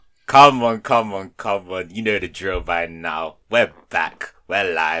Come on, come on, come on. You know the drill by now. We're back.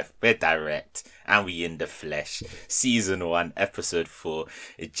 We're live. We're direct. And we in the flesh. Season 1, episode 4.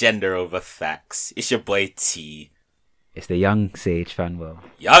 Agenda over facts. It's your boy T. It's the Young Sage Fanwell.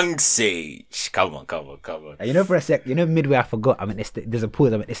 Young Sage. Come on, come on, come on. You know, for a sec, midway I forgot. There's a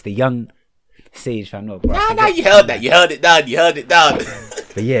pause. it's the Young Sage Fanwell. Nah, you held that. You held it down.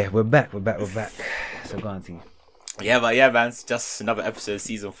 But yeah, we're back. So go on, T. Yeah, man, it's just another episode,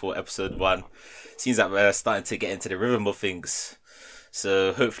 season 4, episode 1. Seems like we're starting to get into the rhythm of things.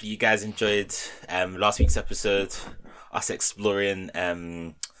 So hopefully you guys enjoyed last week's episode, us exploring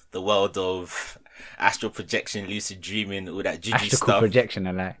the world of astral projection, lucid dreaming, all that juju Astral stuff. projection,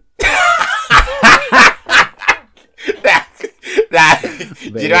 I like.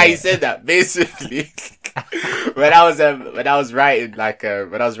 Do you know how you said that? Basically, when I was writing like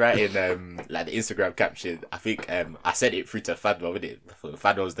the Instagram caption, I think I sent it through to Fadwa, with it.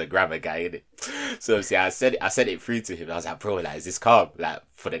 Fadwa was the grammar guy, innit? So see, I sent it through to him. I was like, bro, like, is this calm? Like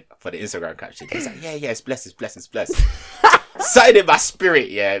for the Instagram caption. He's like, yeah, it's blessed. Something in my spirit,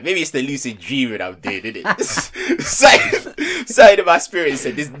 yeah. Maybe it's the lucid dreaming I'm doing, innit? Something in my spirit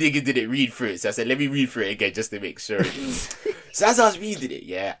said this nigga didn't read through it. So I said, let me read through it again just to make sure. So as I was reading it,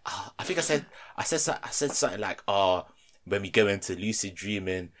 yeah, I think I said something like, when we go into lucid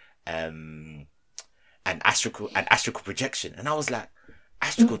dreaming, and astral projection, and I was like,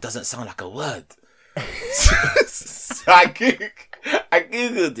 astral doesn't sound like a word. So I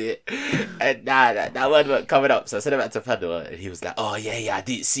googled it, and that word wasn't coming up. So I sent it back to Fadwa, and he was like, "Oh yeah, I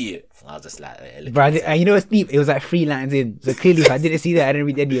didn't see it." And I was just like, "Bro, you know what's deep? It was like 3 lines in. So clearly, if I didn't see that, I didn't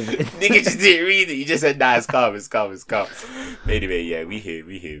read any of it." Nigga just didn't read it. You just said, "Nah, it's calm. But anyway, yeah, we here,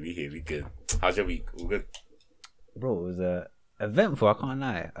 we good. How's your week? All good? Bro, it was eventful. I can't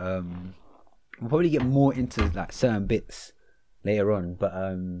lie. We'll probably get more into like certain bits later on, but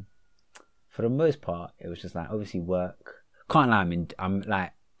for the most part, it was just like obviously work. Can't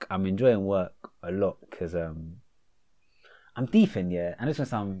lie, I'm enjoying work a lot because I'm deep, yeah, and this one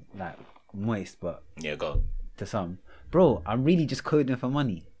sound like moist, but yeah, go to some, bro. I'm really just coding for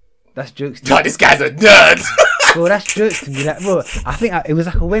money. That's jokes. God, this guy's a nerd. Bro, that's jokes to me. Like, bro, I think it was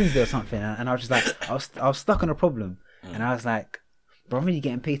like a Wednesday or something, and I was just like, I was stuck on a problem, and I was like, bro, I'm really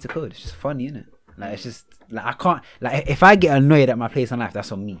getting paid to code. It's just funny, innit? Like, it's just like I can't, like, if I get annoyed at my place in life,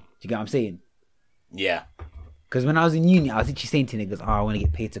 that's on me. Do you get what I'm saying? Yeah. Because when I was in uni, I was literally saying to niggas, I want to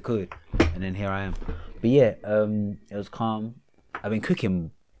get paid to code. And then here I am. But yeah, it was calm. I've been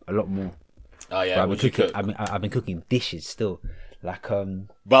cooking a lot more. Oh yeah, I've been cooking dishes still. Like,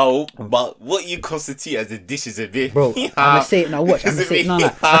 But what you constitute as the dishes a bit... Bro, I'm gonna say it now, watch. I'm gonna say it, no.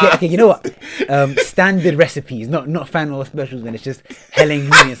 Okay, you know what? Standard recipes, not fan or specials when it's just hella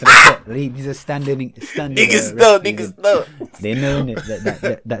ingredients in the pot. These are standard niggas know. They know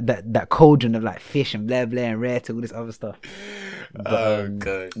that cauldron of like fish and blah blah and rare to all this other stuff. But,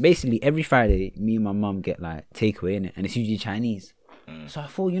 God. Basically every Friday, me and my mum get like takeaway in it, and it's usually Chinese. So I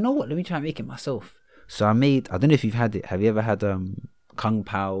thought, you know what? Let me try and make it myself. So I made. I don't know if you've had it. Have you ever had Kung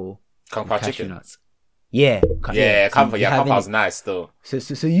Pao chicken? Nuts? Yeah. Kung Pao's nice though.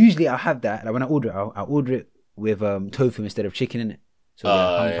 So usually I have that. Like when I order it, I order it with tofu instead of chicken in it. So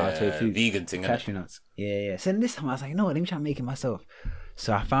Kung Pao tofu, vegan thing, cashew nuts. Yeah. So this time I was like, no, let me try and make it myself.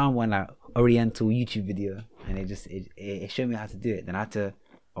 So I found one like Oriental YouTube video, and it showed me how to do it. Then I had to.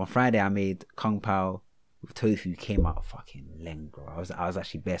 On Friday I made Kung Pao with tofu. Came out fucking leng, bro. I was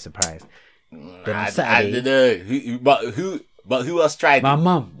actually bare surprised. Then on Saturday, I don't know who else tried my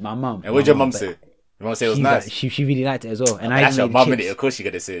mum. And what'd your mum say? Your mum say it was nice. Like, she really liked it as well. And that's your mum, innit? Of course she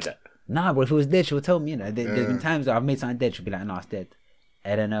gonna say that. Nah, but if it was dead, she would tell me. You know, there's been times that I've made something dead. She'll be like, "No, it's dead."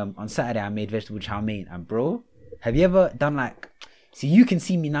 And then on Saturday I made vegetable chow mein. And bro, have you ever done like? See, you can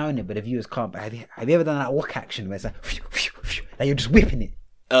see me now in it, but the viewers can't. But have you ever done that wok action where it's like you're just whipping it?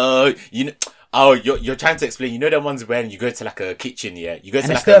 You know. Oh, you're trying to explain. You know the ones when you go to like a kitchen, yeah? You go to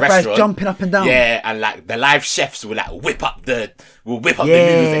and like the a restaurant, jumping up and down. Yeah, and like the live chefs will like whip up the noodles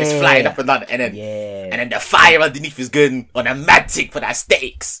and it's flying up and down, and then the fire underneath is going on a mad tick for that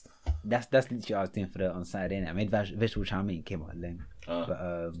steaks. That's literally what I was doing on Saturday. And I made vegetable chow mein, came out lame.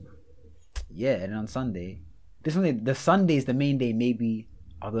 But yeah, and then on Sunday, the Sunday is the main day. Maybe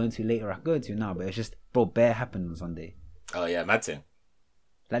I'll go into later. I go into now, but it's just bare happened on Sunday. Oh yeah, mad thing.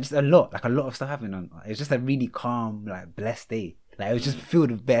 Like just a lot of stuff happening on. It was just a really calm, like blessed day. Like it was just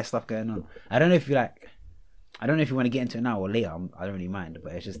filled with bare stuff going on. I don't know if you want to get into it now or later. I don't really mind,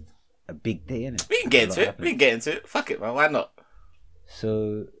 but it's just a big day, isn't it? We can get into it. Fuck it, man. Why not?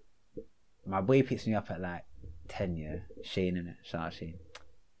 So my boy picks me up at like 10. Yeah, Shane, innit? Shout out Shane.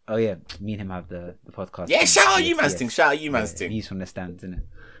 Oh yeah, me and him have the podcast. Yeah, shout out you man's thing. Shout out you man's thing. He's from the stands, innit?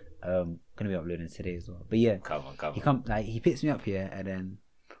 Gonna be uploading today as well. But yeah, Come on. he picks me up here, and then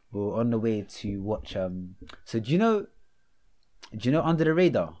we're on the way to watch. So do you know Under the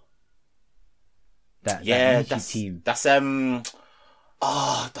Radar? That YouTube team. That's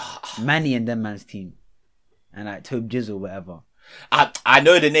Manny and them man's team, and like Tobe Jizzle, whatever. I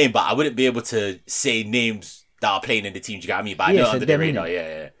know the name, but I wouldn't be able to say names that are playing in the team. Do you get what I mean? But I know so Under the Radar.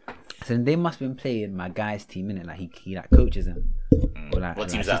 Yeah. So they must have been playing my guy's team, innit? Like he like coaches them, or like What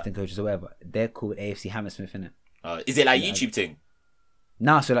team's assistant that? coaches or whatever. They're called AFC Hammersmith, innit? Is it like YouTube thing?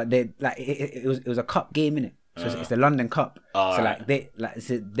 Nah, so like they like it was a cup game, innit? So it's the London Cup. Oh, so right. their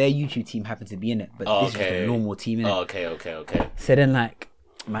YouTube team happened to be in it, but this is the normal team, innit? Oh, okay. So then like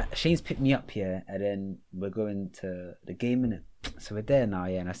Shane's picked me up here, and then we're going to the game, innit? So we're there now,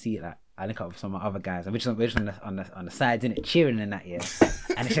 yeah, and I see it like I link up with some of my other guys. We're just on the sides, innit, cheering and that, yeah.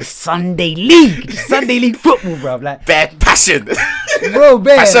 And it's just Sunday League football, bro. Like Bare passion. bro,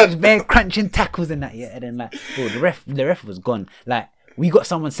 bare crunching tackles and that, yeah. And then like, bro, the ref was gone. Like we got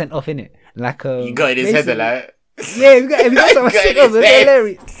someone sent off, innit? Like You got in his head, like. Yeah, we got someone sent off. It's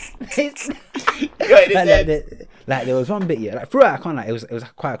hilarious. Got in his head. Like there was one bit, yeah. Like throughout, I can't like it was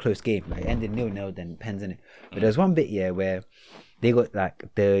quite a close game. Like it ended 0-0, then pens in it. But there was one bit, yeah, where they got like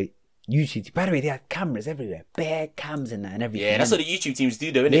the YouTube. By the way, they had cameras everywhere, bare cams and that and everything. Yeah, that's what the YouTube teams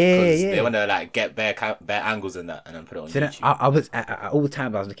do, though, innit? Yeah, Because yeah. they want to like get bare angles and that, and then put it on So then YouTube. I was at all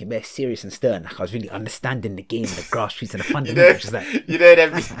times I was looking very serious and stern. Like I was really understanding the game, the grassroots, and the fundamentals. Just like you know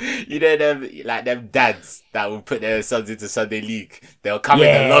them, like them dads that will put their sons into Sunday League. They'll come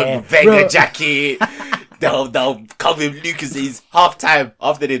in the long beggar jacket. They'll come with Lucas's half time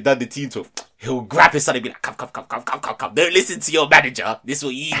after they've done the team talk. He'll grab his son and be like, come. Don't listen to your manager. This is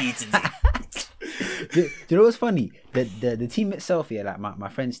what you need to do. do you know what's funny? The team itself, yeah, like my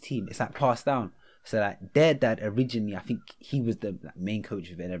friend's team, it's like passed down. So like their dad originally, I think he was the main coach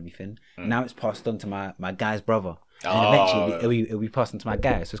of it and everything. Now it's passed on to my guy's brother, and eventually it'll be passed on to my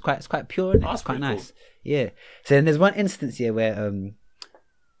guy. So it's quite pure, and it's quite nice. Cool. Yeah. So then there's one instance here where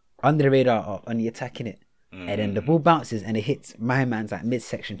Under the Radar are on the attack in it, and then the ball bounces and it hits my man's like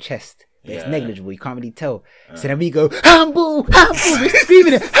midsection chest. But it's negligible, you can't really tell. So then we go, handball, we're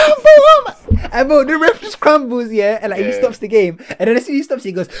screaming it, handball. And bro, the ref just crumbles, yeah, and like he stops the game. And then as soon as he stops,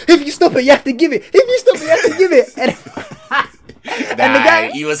 he goes, if you stop it, you have to give it. If you stop it, you have to give it. And the guy,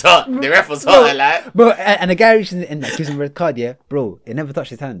 he was hot. The ref was hot, like. Bro, and the guy reaches in and gives him a red card, yeah. Bro, it never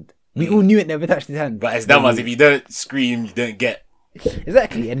touched his hand. We all knew it never touched his hand. But it's dumb as if you don't scream, you don't get.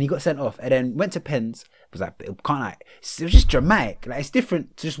 Exactly, and he got sent off, and then went to pens. It was like it was just dramatic. Like it's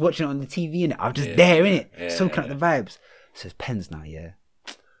different to just watching it on the TV, and I was just there in it, soaking up the vibes. So it's pens now, yeah.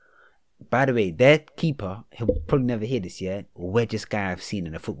 By the way, their keeper, he'll probably never hear this, yeah. Wedgest guy I've seen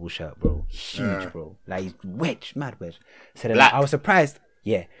in a football shirt, bro. Huge, bro. Like he's mad wedge. So then I was surprised.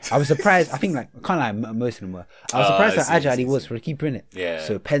 Yeah, I was surprised. I think like I can't lie, most of them were. I was surprised how agile he was for a keeper in it. Yeah.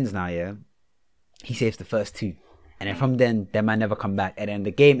 So pens now, yeah. He saves the first two. And then from then, that man never come back. And then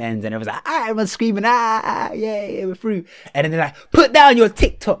the game ends and everyone's like, everyone's screaming, yeah, we're through. And then they're like, put down your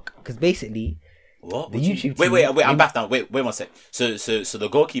TikTok. Because basically, what? The YouTube team... Wait, I'm back down. Wait 1 sec. So the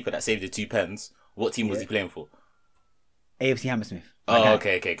goalkeeper that saved the 2 pens, what team was he playing for? AFC Hammersmith. Oh,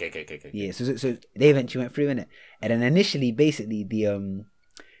 okay. Yeah, so they eventually went through, innit? And then initially, basically,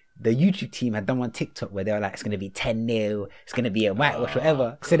 the YouTube team had done one TikTok where they were like, it's going to be 10-0, it's going to be a whitewash,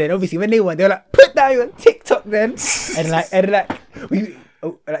 whatever. So then obviously when they won, they were like, put down your TikTok then. and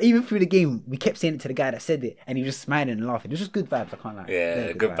even through the game, we kept saying it to the guy that said it, and he was just smiling and laughing. It was just good vibes, I can't lie.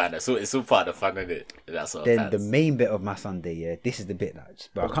 Yeah, good banner. So it's all part of the fun, isn't it? That's what Then the main bit of my Sunday, yeah, this is the bit that,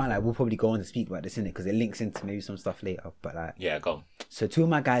 but I can't lie, we'll probably go on to speak about this, innit? Because it links into maybe some stuff later, but like. Yeah, go on. So 2 of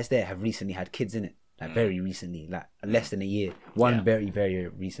my guys there have recently had kids, innit? Like very recently, like less than a year. One very, very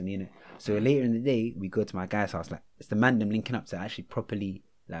recently, innit? So later in the day, we go to my guy's house. Like it's the man them linking up to actually properly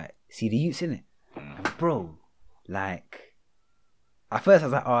like see the youths in it. And bro, like at first I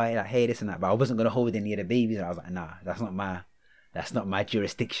was like, oh, like hey, this and that, but I wasn't gonna hold any of the babies. And I was like, nah, that's not my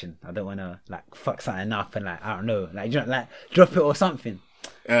jurisdiction. I don't wanna like fuck something up and like I don't know, like like drop it or something.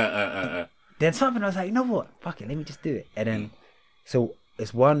 Then something I was like, you know what? Fuck it, let me just do it. And then so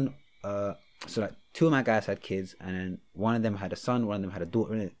it's one. So like 2 of my guys had kids, and then one of them had a son, one of them had a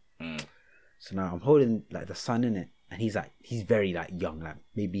daughter in it. So now I'm holding like the son in it, and he's very like young, like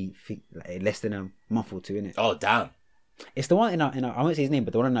maybe less than a month or 2 in it. Oh damn! It's the one in our I won't say his name,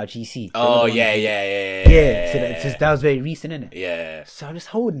 but the one in our GC. Oh yeah. So that was very recent, innit? Yeah. So I'm just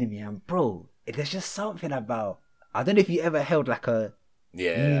holding him, and bro, there's just something about. I don't know if you ever held like a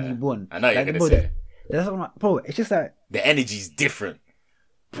newborn. I know like, you're gonna say. There's something like, bro, it's just like the energy's different,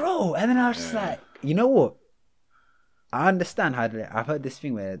 bro. And then I was just like, you know what? I understand how I've heard this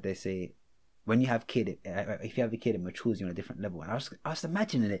thing where they say when you have kid, if you have a kid, it matures you on a different level. And I was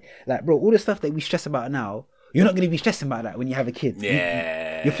imagining it, like, bro, all the stuff that we stress about now, you're not going to be stressing about that when you have a kid.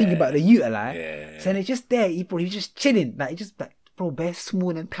 Yeah. You're thinking about the youth, like. Yeah. So it's just there, bro. He's just chilling, like, just like, bro, bare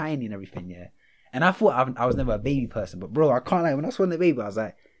small and tiny and everything, yeah. And I thought I was never a baby person, but bro, I can't lie. When I saw the baby, I was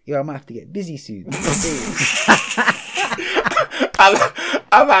like, yo, I might have to get busy soon.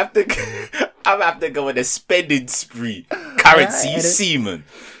 I'm have to go on a spending spree. Currency, semen.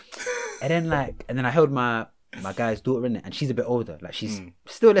 And then I held my guy's daughter in it, and she's a bit older. Like, she's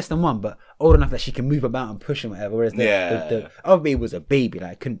still less than 1, but old enough that she can move about and push and whatever. Whereas the other baby was a baby,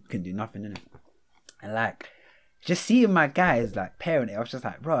 like couldn't do nothing in it. And like, just seeing my guys like parenting, I was just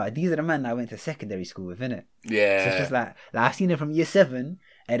like, bro, these are the men that I went to secondary school with, innit? Yeah. So it's just like I've seen them from year 7,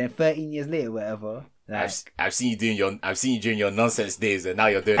 and then 13 years later, whatever. Like, I've seen you during your nonsense days, and now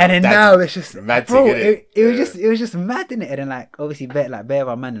you're doing. And then now it's just romantic, bro. innit? It was just mad, innit? And then like obviously, bare of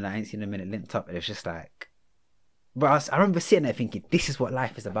our man, and I ain't seen them in it linked up. And it's just like, bro, I remember sitting there thinking, this is what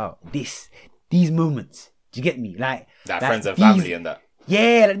life is about. These moments. Do you get me? Like friends and family and that.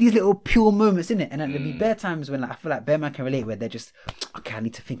 Yeah, like these little pure moments, innit? And then there'll be bare times when like I feel like bare man can relate, where they're just, okay, I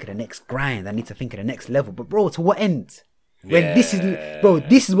need to think of the next grind. I need to think of the next level. But bro, to what end? When this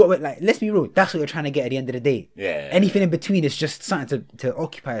is what we're like, let's be real, that's what you're trying to get at the end of the day. Yeah. Anything in between is just something to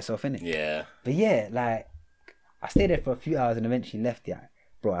occupy yourself in it. Yeah. But yeah, like, I stayed there for a few hours and eventually left. Yeah,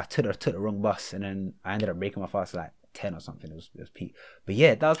 bro, I took the wrong bus, and then I ended up breaking my fast like 10 or something. It was peak. But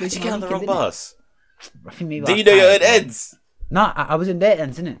yeah, that was How'd you get on the wrong bus? I think maybe. Do you know your own ends? No, I was in their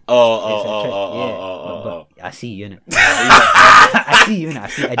ends, innit? Oh. I see you, innit? I see you, innit? I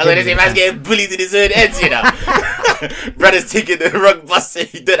was gonna say, man's getting bullied in his own ends, you know. Brother's taking the wrong bus, so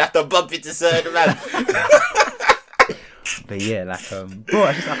you don't have to bump into certain man. But yeah, like, bro,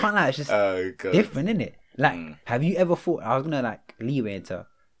 I can't lie, it's just different, innit? Like, have you ever thought? I was gonna like leeway into.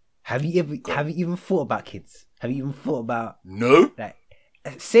 Have you even thought about kids? Have you even thought about? No. Like,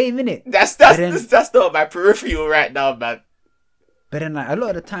 same, innit? That's not my peripheral right now, man. But then, like, a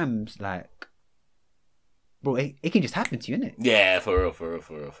lot of the times, like, bro, it can just happen to you, innit? Yeah, for real.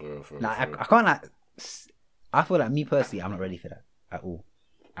 Like, I can't, like, I feel like me personally, I'm not ready for that at all.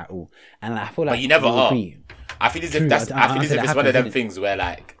 And like, I feel like, but you never are. Agree. I feel as if it's one of them things where,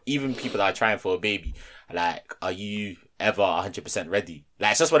 like, even people that are trying for a baby, like, are you ever 100% ready?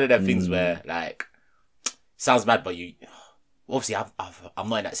 Like, it's just one of them things where, like, sounds mad, but you obviously I'm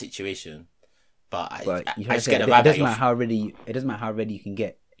not in that situation. But I just get the vibe. It doesn't matter how ready you can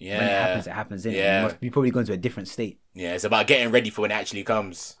get. Yeah. When it happens. Yeah. You must be probably going to a different state. Yeah, it's about getting ready for when it actually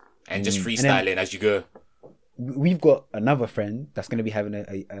comes and just freestyling as you go. We've got another friend that's going to be having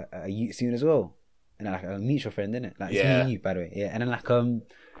a youth soon as well, and like a mutual friend, isn't it? Like, it's me and you, by the way. Yeah, and then like it's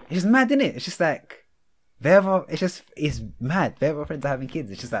just mad, isn't it? It's just like it's mad. Their other friends are having kids.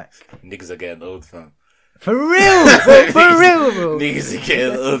 It's just like niggas are getting old, fam. For real, bro. Niggas are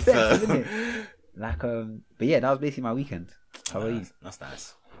getting old, fam. Like, but yeah, that was basically my weekend. How about you? That's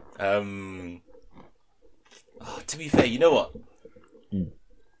nice. To be fair, you know what?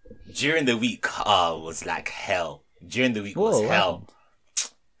 During the week, was like hell. During the week was hell.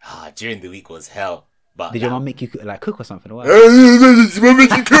 During the week was hell. But did your mum make you cook or something? Or what? Did your mum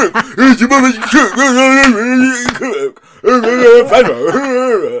make you cook?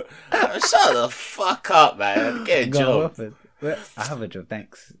 Shut the fuck up, man. Get a job. I have a job,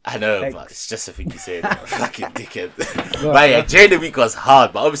 thanks. I know, but it's just a thing you say. Fucking dickhead. But yeah, during the week was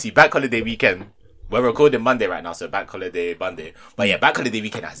hard. But obviously, bank holiday weekend. We're recording Monday right now, so bank holiday Monday. But yeah, bank holiday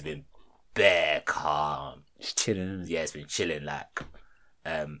weekend has been bare calm. It's chilling. Yeah, it's been chilling. Like,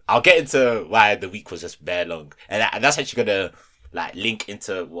 I'll get into why the week was just bare long, and that's actually gonna like link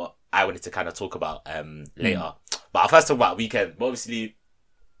into what I wanted to kind of talk about later. But I'll first talk about weekend. But obviously,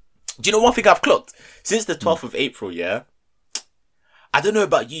 do you know one thing I've clocked since the 12th of April? Yeah. I don't know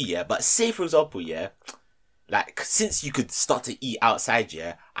about you, yeah, but say for example, yeah, like since you could start to eat outside,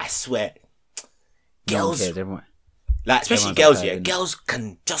 yeah, I swear, girls, like especially girls, yeah, girls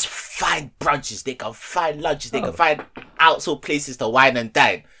can just find brunches, they can find lunches, they can find outside places to wine and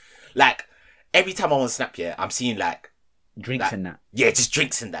dine. Like every time I'm on Snap, yeah, I'm seeing like drinks and that. Yeah, just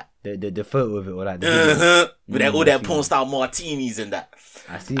drinks and that. The photo of it or like with all their porn style martinis and that.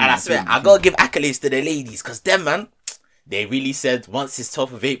 I swear, I gotta give accolades to the ladies because them, man. They really said, once it's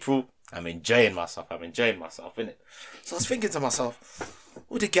 12th of April, I'm enjoying myself, innit? So I was thinking to myself,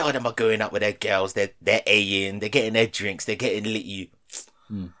 all the girls them are going out with their girls, they're A-ing, they're getting their drinks, they're getting litty.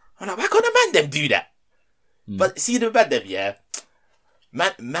 I'm like, why can't the man them do that? But see the man them, yeah?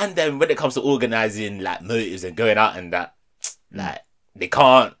 Man them, when it comes to organising, like, motives and going out and that, like, they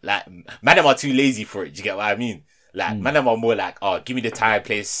can't, like, man them are too lazy for it, do you get what I mean? Like, man, them are more like, oh, give me the time,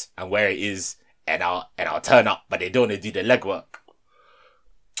 place, and where it is, and I'll turn up. But they don't want to do the legwork.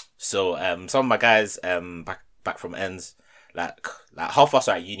 So some of my guys back from ends, like half of us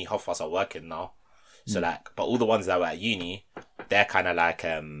are at uni, half of us are working now. So but all the ones that were at uni, they're kind of like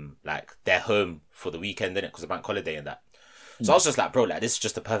they're home for the weekend, innit? Because of bank holiday and that. So I was just like, bro, like this is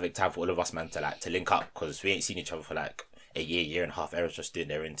just the perfect time for all of us, man, to link up, because we ain't seen each other for like a year and a half. Everyone's just doing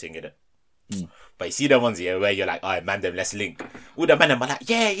their own thing, innit? But you see the ones here where you're like, all right, man, them, let's link. All the men them are like,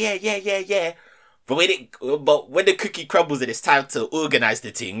 yeah. But when the cookie crumbles and it's time to organise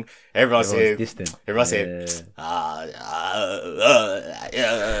the thing, everyone's saying, distant. Everyone's saying,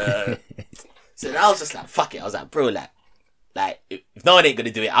 So I was just like, fuck it. I was like, bro, like if no one ain't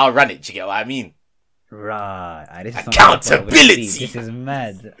gonna do it, I'll run it. Do you get what I mean? Right. This is accountability. This is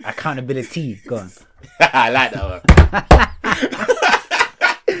mad. Accountability. Go on. I like that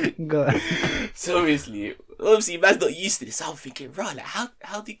one. Go on. So obviously, man's not used to this. So I'm thinking, right, like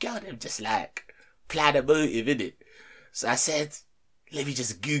how do you get them just like plan a motive in it? So I said, let me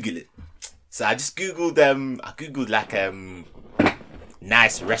just Google it. So I just Googled I Googled like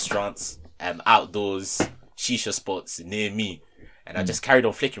nice restaurants, outdoors, shisha spots near me, and I just carried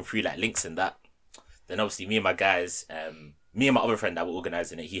on flicking through like links and that. Then obviously me and my guys, me and my other friend that were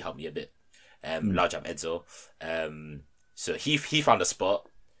organising it, he helped me a bit. Large up Edzo. So he found a spot,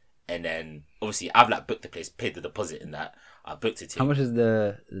 and then obviously I've like booked the place, paid the deposit in that. I booked it. How much is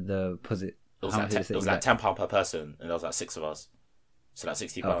the deposit? It was like £10 per person, and there was like 6 of us, so like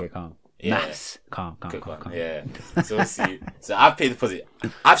 £60. Okay, calm. Yeah. Nice. Calm. Yeah. So obviously, so I've paid the deposit.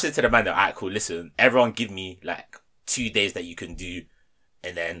 I've said to the man that, alright, cool, listen, everyone give me like 2 days that you can do,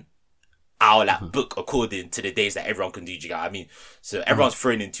 and then I'll like book according to the days that everyone can do. Do you get what I mean? So everyone's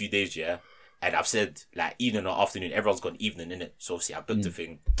throwing in 2 days, yeah. And I've said like evening or afternoon. Everyone's got an evening in it. So obviously I booked the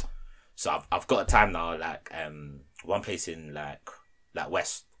thing. So I've got a time now. Like one place in like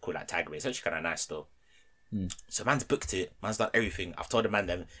West called like Tiger Bay. It's actually kind of nice though. So man's booked it. Man's done everything. I've told the man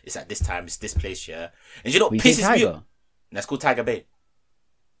them it's at this time. It's this place, yeah. And you know what pisses me off? That's called Tiger Bay.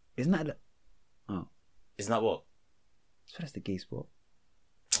 Isn't that? Isn't that what? So that's the gay spot.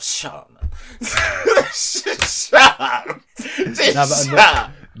 Shut up, man. Shut up. Shut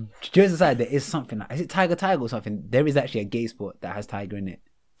up. Jokes aside, there is something like, is it Tiger or something? There is actually a gay spot that has Tiger in it.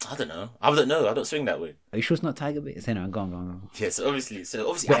 I don't know. I don't swing that way. Are you sure it's not Tiger Bay? Say no, go on. Yeah, so obviously.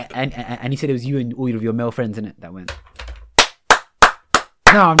 But, and you said it was you and all of your male friends in it that went.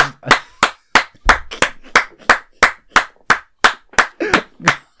 No, I'm just...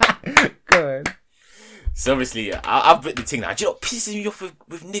 Go on. So obviously, I've booked the thing now. Do you know what pisses me off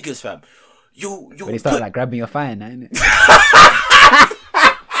with niggas, fam? When they start like grabbing your fire now, innit?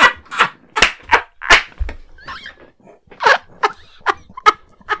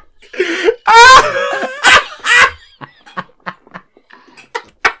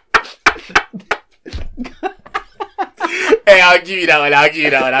 Hey, I'll give you that one.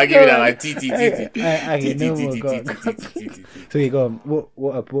 TT. So you go on.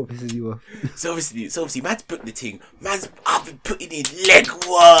 What pisses you off? So obviously, man's booked the thing. I've been putting in leg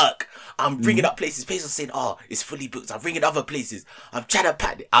work. I'm ringing up places. Places are saying, "Oh, it's fully booked." I'm ringing other places. I'm trying to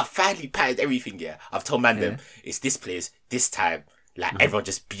pack it. I finally packed everything. Yeah, I've told them it's this place, this time. Like everyone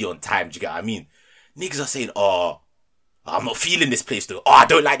just be on time. Do you get what I mean? Niggas are saying, "Oh, I'm not feeling this place though. Oh, I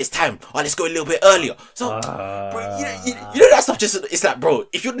don't like this time. Oh, let's go a little bit earlier." So, bro, you know that stuff. It's like, bro,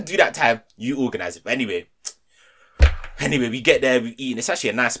 if you want to do that time, you organize it. But anyway, we get there, we eat. It's actually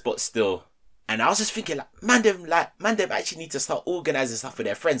a nice spot still. And I was just thinking, man, them actually need to start organizing stuff with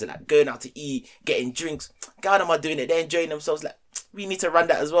their friends, and like going out to eat, getting drinks. God, am I doing it? They're enjoying themselves. Like, we need to run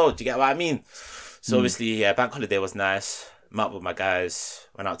that as well. Do you get what I mean? So obviously, yeah, bank holiday was nice. Met up with my guys,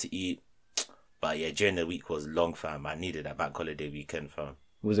 went out to eat. But yeah, during the week was long, fam. I needed that bank holiday weekend, fam.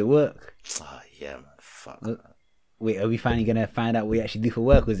 Was it work? Oh, yeah, man. Fuck. Wait, are we finally going to find out what you actually do for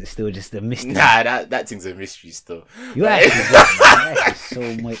work, or is it still just a mystery? Nah, that thing's a mystery still. You actually work, man. So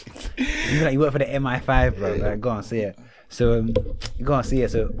much. You work for the MI5, bro. Like, go on, so yeah. So, go on, so yeah.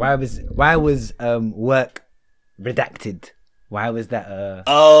 So, why was work redacted? Why was that?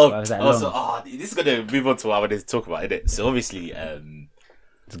 This is gonna move on to what I wanted to talk about, isn't it? So obviously,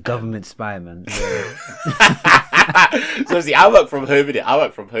 it's government spy, man. So obviously, I work from home in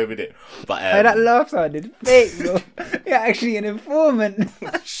it. But that laugh sounded fake, bro. You're actually an informant.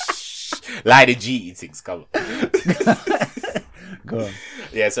 Lie to G things, come on. Go on.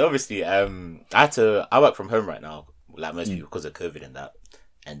 Yeah, so obviously, I work from home right now, like most people, because of COVID and that.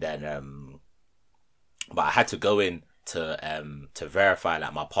 And then, but I had to go in to verify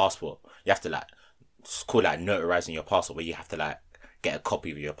like my passport. You have to like, it's called like notarizing your passport, where you have to like get a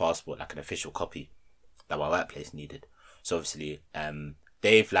copy of your passport, like an official copy. that my workplace needed. So obviously,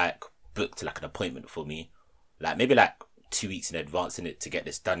 they've like booked like an appointment for me, like maybe like 2 weeks in advance in it to get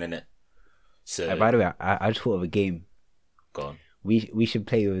this done in it. So By the way, I just thought of a game. go on. We should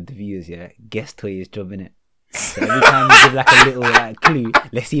play with the viewers, yeah. Guess Toya's job in it. So every time we give like a little like clue,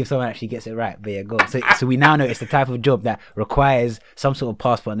 let's see if someone actually gets it right. But yeah, go on. So we now know it's the type of job that requires some sort of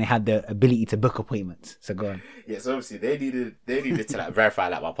passport, and they had the ability to book appointments. So go on. Yeah, so obviously they needed to like verify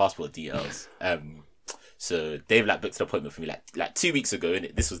like my passport details. So they've like booked an appointment for me like 2 weeks ago,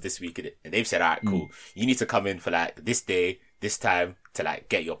 and this was this week, innit? And they've said, alright, cool, you need to come in for like this day, this time to like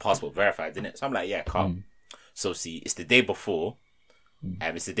get your passport verified, innit? So I'm like, yeah, calm. So see, it's the day before.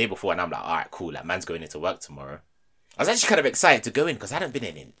 It's the day before, and I'm like, alright, cool, like man's going into work tomorrow. I was actually kind of excited to go in because I hadn't been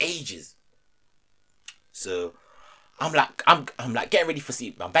in ages. So I'm like getting ready for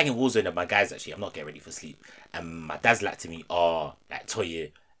sleep. I'm banging Warzone and my guys actually. I'm not getting ready for sleep. And my dad's like to me, oh, like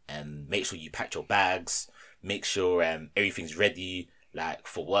Toye, make sure you pack your bags. Make sure everything's ready like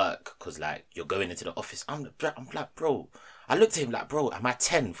for work because like you're going into the office. I'm like, bro. I looked at him like, bro, am I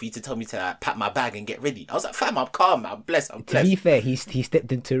 10 for you to tell me to like, pack my bag and get ready? I was like, fam, I'm calm, I'm blessed. To be fair, he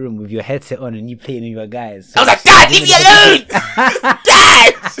stepped into a room with your headset on and you playing with your guys. So I was like, Dad, leave me alone!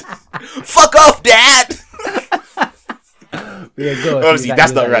 Dad! Fuck off, Dad! Yeah, go on. Obviously, Like,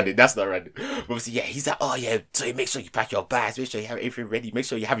 that's not running. Obviously, yeah, he's like, oh yeah, so make sure you pack your bags, make sure you have everything ready, make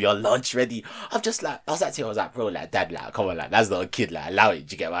sure you have your lunch ready. I was like, bro, like, Dad, like, come on, like, that's not a kid, like, allow it,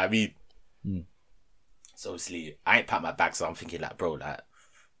 do you get what I mean? So obviously, I ain't packed my bag, so I'm thinking like, bro, like,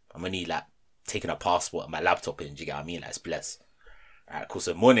 I'm only like taking a passport and my laptop in, do you get what I mean? Like, it's blessed. Alright, cool.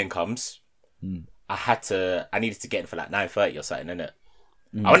 So morning comes. I needed to get in for like 9:30 or something, innit?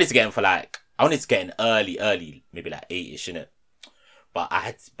 I wanted to get in early, maybe like 8ish, innit? But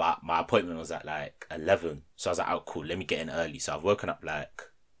my appointment was at like 11. So I was like, oh, cool, let me get in early. So I've woken up like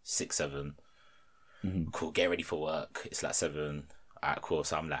 6, 7. Cool, get ready for work. It's like 7. Alright, cool.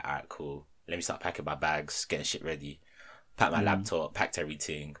 So I'm like, alright, cool. Let me start packing my bags, getting shit ready. Packed my laptop, packed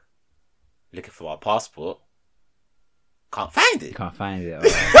everything. Looking for my passport. Can't find it. Can't find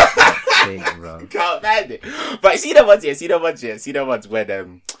it. Shit, bro. Can't find it. But see the ones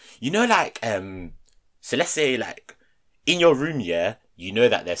when you know, like so let's say like in your room, yeah, you know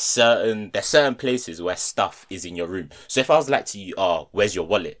that there's certain places where stuff is in your room. So if I was like to you, oh, where's your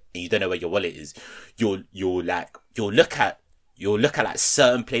wallet? And you don't know where your wallet is, you'll look at like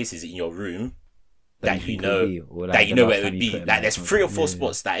certain places in your room that you know where it would be. Like there's 3 or 4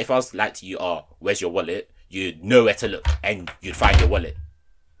 spots that if I was like to you, oh, where's your wallet? You'd know where to look and you'd find your wallet.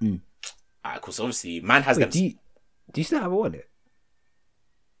 Alright, cool. So obviously, man has them. Do you still have a wallet?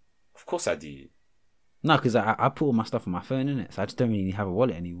 Of course I do. No, because I put all my stuff on my phone, innit? So I just don't really have a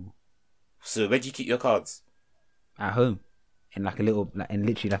wallet anymore. So where do you keep your cards? At home, in like a little, like in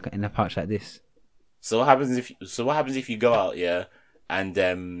literally like in a pouch like this. So what happens if you go out, yeah,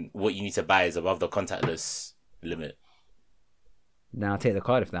 and what you need to buy is above the contactless limit? Then I'll take the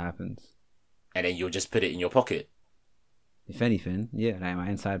card if that happens. And then you'll just put it in your pocket. If anything, yeah, like my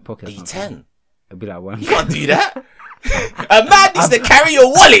inside pocket. Are you 10? It'd be like one. You can't do that. A man needs to carry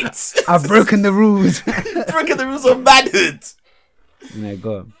your wallet. I've broken the rules. Broken the rules of manhood. No,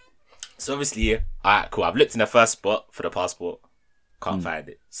 go on. So obviously, alright, cool. I've looked in the first spot for the passport. Can't find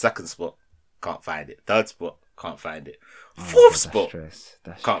it. Second spot. Can't find it. Third spot. Can't find it. Fourth spot.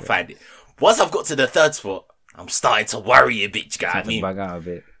 Can't find it. Once I've got to the third spot, I'm starting to worry a bit. You know what I mean? Bug out a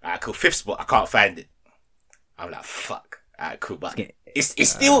bit. Alright, cool. Fifth spot. I can't find it. I'm like, fuck. Alright, cool. But it's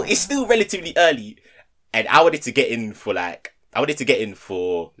still relatively early, and I wanted to get in for like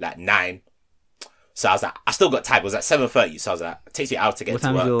 9. So I was like, I still got time. It was at 7:30. So I was like, it takes me an hour to get to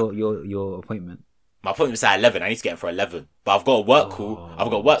work. What time is your appointment? My appointment was at 11. I need to get in for 11. But I've got a work call.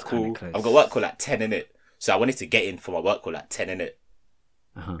 I've got work call at 10 innit. So I wanted to get in for my work call at 10 innit.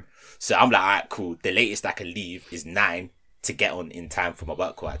 So I'm like, alright, cool. The latest I can leave is 9 to get on in time for my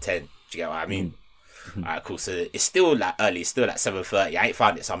work call at 10. Do you get what I mean? Alright, cool. So it's still like early. It's still like 7:30. I ain't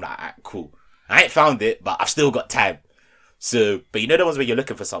found it. So I'm like, alright, cool. I ain't found it, but I've still got time. So, but you know the ones where you're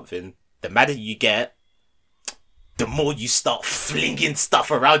looking for something, the madder you get, the more you start flinging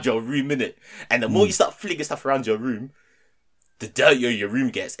stuff around your room, innit? And the more you start flinging stuff around your room, the dirtier your room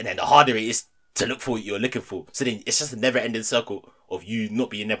gets, and then the harder it is to look for what you're looking for. So then it's just a never-ending circle of you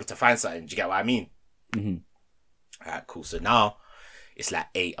not being able to find something. Do you get what I mean? Alright, cool. So now it's like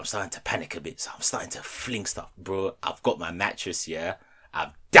 8. I'm starting to panic a bit. So I'm starting to fling stuff. Bro, I've got my mattress, yeah?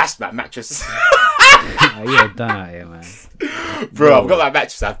 I've dashed my mattress. You're done out here, man. Bro, I've got my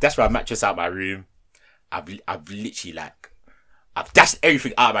mattress. I've dashed my mattress out my room. I've literally like, I've dashed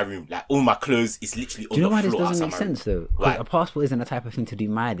everything out of my room. Like, all my clothes is literally Do you know on why the this floor doesn't outside make my room. sense though? Why? Because a passport isn't the type of thing to do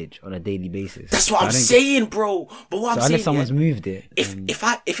mileage on a daily basis. That's what So I'm I don't saying, bro. But what So I'm saying, unless someone's yeah, moved it,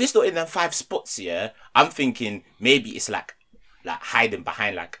 if it's not in them 5 spots, yeah, I'm thinking maybe it's like hiding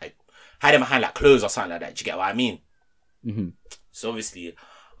behind like clothes or something like that. Do you get what I mean? Mm-hmm. So obviously,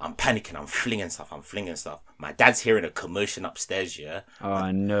 I'm panicking. I'm flinging stuff. My dad's hearing a commotion upstairs. Yeah. Oh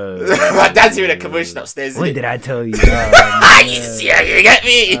no. My dad's hearing a commotion upstairs. What innit? did I tell you? Oh, You see, you get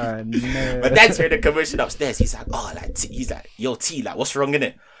me? no. My dad's hearing a commotion upstairs. He's like, oh, like he's like, yo, T, like, what's wrong in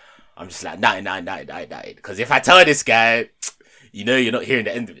it? I'm just like, nah. Because if I tell this guy, you know, you're not hearing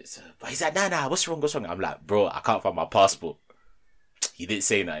the end of it. So, but he's like, nah, what's wrong? I'm like, bro, I can't find my passport. He didn't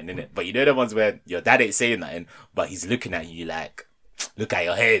say nothing, innit? But you know the ones where your dad ain't saying nothing, but he's looking at you like, look at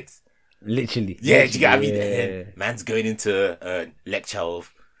your head. Literally. Yeah, do you get what I mean? Yeah. And then man's going into a lecture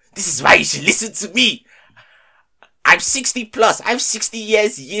of, this is why you should listen to me. I'm 60 plus. I have 60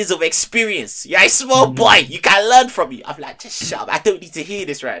 years of experience. You're a small boy. You can learn from me. I'm like, just shut up. I don't need to hear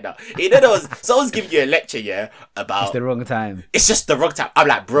this right now. You know, someone's giving you a lecture, yeah, about... It's the wrong time. It's just the wrong time. I'm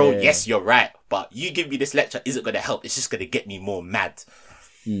like, bro, Yeah. yes, you're right. But you give me this lecture isn't going to help. It's just going to get me more mad.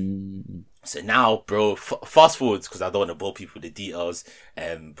 So now, bro, fast forwards, because I don't want to bore people with the details.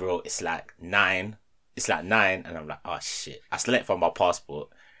 Bro, it's like 9. It's like 9, and I'm like, oh, shit. I still ain't found my passport,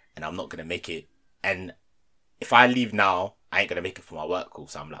 and I'm not going to make it. And if I leave now, I ain't going to make it for my work call.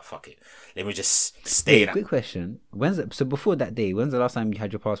 So I'm like, fuck it. Let me just stay. Hey, quick question. So before that day, when's the last time you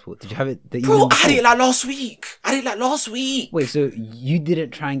had your passport? Did you have it? Bro, I had it like last week. Wait, so you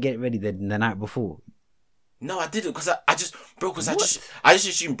didn't try and get it ready the night before? No, I didn't, because I just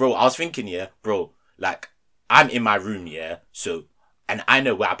assumed, bro, I was thinking, yeah, bro, like, I'm in my room, yeah, so, and I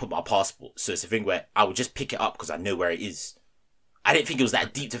know where I put my passport, so it's a thing where I would just pick it up because I know where it is. I didn't think it was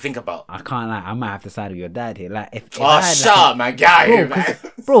that deep to think about. I can't lie, I might have to side with your dad here. Like, if Oh, I had, shut up, my guy, bro, man.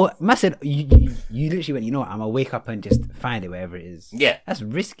 bro, man said, you literally went, you know what, I'm gonna wake up and just find it wherever it is. Yeah. That's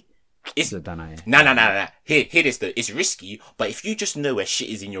risky. It's, done, nah. Here this though. It's risky, but if you just know where shit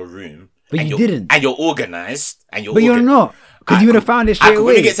is in your room, But and you you're, didn't. and you're organized, and you're, But you're not, because you would have found it straight When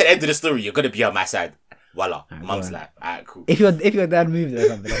away. you get to the end of the story, you're gonna be on my side. Voila, Alright, mum's go on. like, alright, cool. If your dad moved or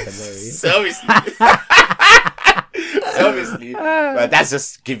something, that's hilarious. So obviously, but that's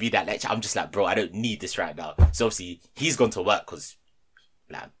just give me that lecture. I'm just like, bro, I don't need this right now. So obviously, he's gone to work because,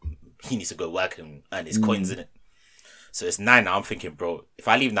 like, he needs to go work and earn his coins in it. So it's 9 now. I'm thinking, bro, if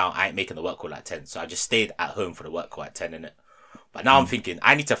I leave now, I ain't making the work call at 10. So I just stayed at home for the work call at 10, innit? But now I'm thinking,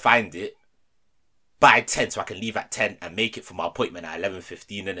 I need to find it by 10 so I can leave at 10 and make it for my appointment at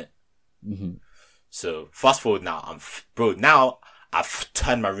 11:15, innit? Mm-hmm. So fast forward now, now I've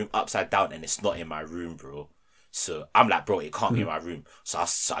turned my room upside down and it's not in my room, bro. So I'm like, bro, it can't be in my room. So I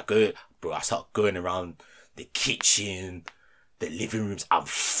start going around the kitchen, the living rooms. I'm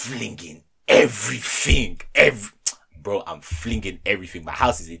flinging everything. Bro, I'm flinging everything. My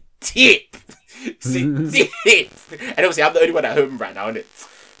house is a tip. It's a tip. And obviously, I'm the only one at home right now, innit?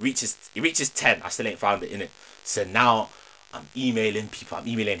 It reaches 10. I still ain't found it, innit? So now I'm emailing people. I'm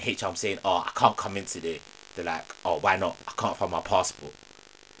emailing HR. I'm saying, oh, I can't come in today. They're like, oh, why not? I can't find my passport.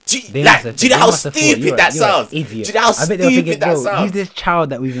 Do you know how stupid that sounds? Do you know how stupid that sounds? Who's this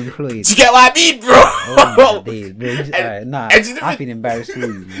child that we've employed? Do you get what I mean, bro? Oh my days, bro. I feel embarrassed for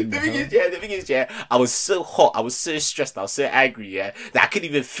you. The thing is, I was so hot, I was so stressed, I was so angry, yeah, that I couldn't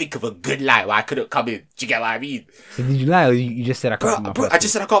even think of a good lie why I couldn't come in. Do you get what I mean? So did you lie or you just said I can't find my passport? I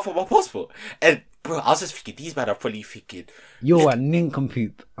just said I can't find my passport. And bro, I was just thinking, these men are probably thinking, you're a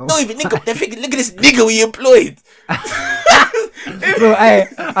nincompoop. Not even nincompoop, they're thinking, look at this nigga we employed. Bro,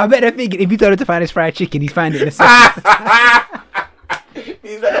 I bet they're thinking if you told him to find his fried chicken, he'd find it in a second.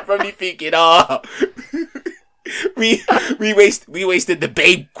 These men are probably thinking, oh, we wasted the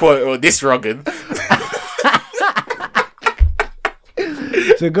babe quote on this Rogan.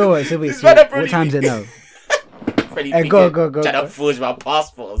 So go on. So wait, what time is it now? Go. Trying to forge my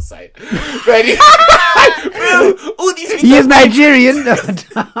passport on site. Ready? Bro, all these things. He is Nigerian.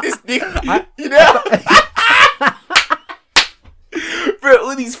 This nigga, you know. Bro,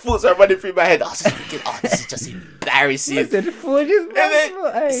 all these thoughts are running through my head. I was just thinking, oh, this is just embarrassing. Listen, forge his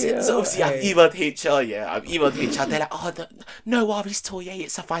passport. So obviously I've emailed HR, yeah. They're like, oh, no worries, Tor, yeah,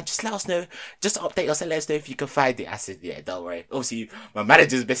 it's fine. Just let us know. Just update us and let us know if you can find it. I said, yeah, don't worry. Obviously, my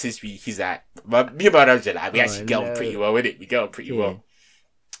manager's messaged me. He's like, me and my manager, like, we actually get on pretty well with it. We get on pretty well.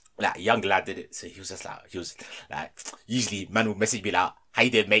 Like, a young lad did it. So he was like, usually man will message me like, how you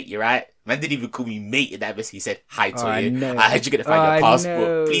doing, mate? You right? Man didn't even call me mate in that message. He said, hi, Toye. No. I heard you're going to find your passport.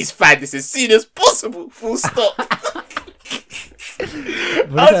 No. Please find this as soon as possible. Full stop.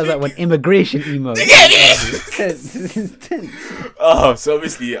 But this was like one immigration email. It's tense. It's tense. Oh, so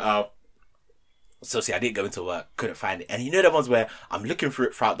obviously, see, I didn't go into work, couldn't find it, and you know the ones where I'm looking for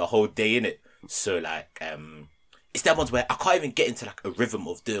it throughout the whole day, innit? So like, it's the ones where I can't even get into like a rhythm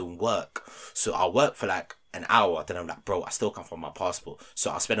of doing work. So I'll work for like an hour, then I'm like, bro, I still can't find my passport. So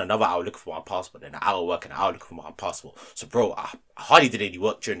I'll spend another hour looking for my passport, then an hour working, an hour looking for my passport. So bro, I hardly did any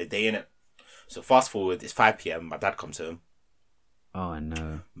work during the day, innit? So fast forward, it's 5 p.m. My dad comes home. Oh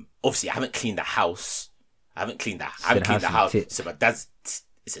no! Obviously, I haven't cleaned the house. I haven't cleaned the house. So my dad's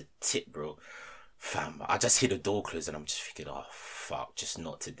it's a tip, bro. Fam, I just hear the door close and I'm just thinking, oh fuck, just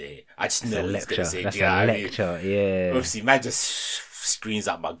not today. I just know what he's gonna say. That's a lecture. Yeah. Obviously, man just screams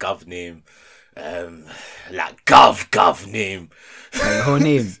out my gov name. Like gov name. Like, whole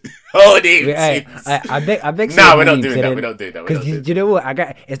name. Whole name. Wait, I beg. Nah, we're not doing that. We're not doing that. Because do you know what?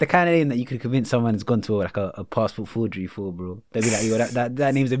 It's the kind of name that you could convince someone has gone to like a passport forgery for, bro. They'll be like, yo,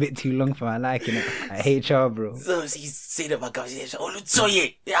 that name's a bit too long for my liking. At HR, bro. So he's saying that my gov. He's like, oh, look,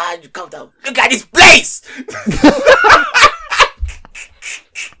 Soye, yeah, come down. Look at this place.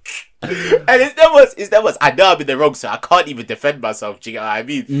 And it's that was I know I'm in the wrong, so I can't even defend myself. Do you get what I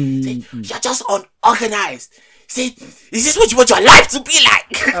mean? You're just unorganized. See, is this what you want your life to be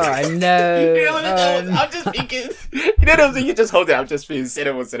like? Oh no! You know what I'm just thinking. You know what I'm saying? You just hold it. I'm just feeling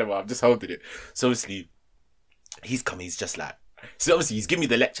cinema. I'm just holding it. So obviously, he's coming. He's just like. So obviously, he's giving me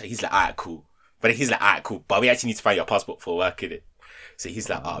the lecture. He's like, alright, cool. But he's like, alright, cool. But we actually need to find your passport for work, innit? So he's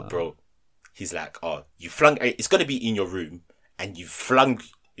like, oh, bro. He's like, oh, you flung. It's gonna be in your room, and you flung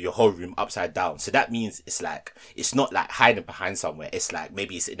your whole room upside down. So that means it's not like hiding behind somewhere. It's like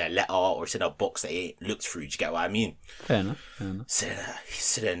maybe it's in a letter or it's in a box that it looked through. Do you get what I mean? Fair enough.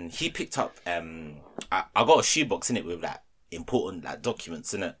 So then he picked up I got a shoebox in it with like important like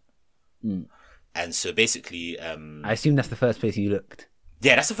documents in it. And so basically I assume that's the first place you looked.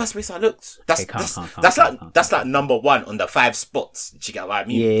 Yeah, that's the first place I looked. That's like number one on the 5 spots. Do you get what I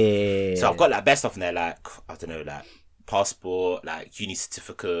mean? Yeah. So I've got like best stuff in there, like I don't know, like passport, like uni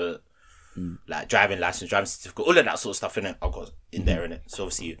certificate, like driving license, driving certificate, all of that sort of stuff in it. I've got in there in it. So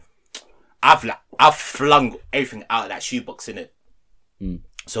obviously, I've flung everything out of that shoebox in it.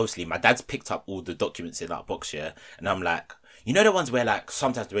 So obviously, my dad's picked up all the documents in that box, yeah, and I'm like, you know the ones where like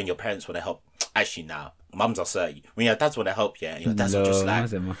sometimes when your parents want to help, actually now. Mums are 30. When your dads want to help you, and your dads are just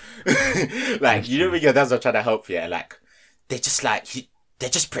like, like you know when your dads are trying to help you, like they're just like they're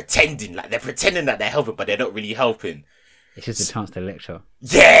just pretending, like they're pretending that they're helping, but they're not really helping. It's just a chance to lecture.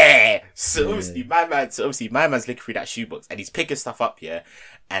 Yeah. So obviously my man's looking through that shoebox and he's picking stuff up, yeah,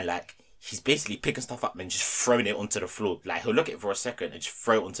 and like he's basically picking stuff up and just throwing it onto the floor. Like he'll look at it for a second and just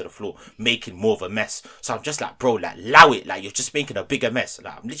throw it onto the floor, making more of a mess. So I'm just like, bro, like allow it. Like you're just making a bigger mess.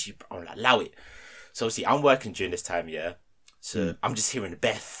 Like I'm like, allow it. So obviously I'm working during this time, yeah. So I'm just hearing the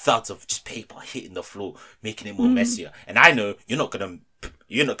bare thuds of just paper hitting the floor, making it more messier. And I know you're not gonna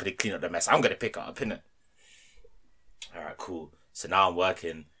clean up the mess. I'm gonna pick it up, innit? Alright, cool. So now I'm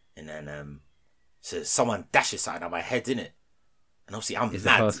working, and then so someone dashes something on my head, innit? And obviously I'm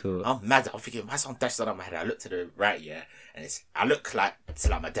mad. I'm thinking, why someone dashed something on my head? I look to the right, yeah, and I look like to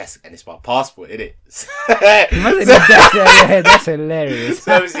like my desk, and it's my passport, innit? That's hilarious.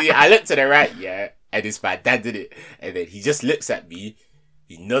 So obviously I look to the right, yeah, and it's my dad, innit? And then he just looks at me,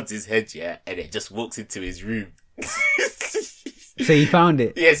 he nods his head, yeah, and then just walks into his room. So he found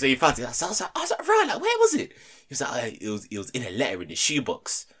it? Yeah, so he found it. So I was like, right, like, where was it? He was like, it was in a letter in the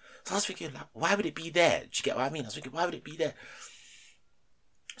shoebox. So I was thinking, like, why would it be there? Do you get what I mean? I was thinking, why would it be there?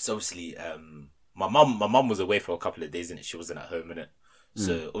 So obviously, my mum was away for a couple of days, and she wasn't at home, innit?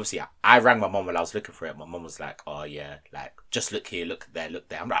 So obviously, I rang my mum while I was looking for it. My mum was like, oh yeah, like, just look here, look there, look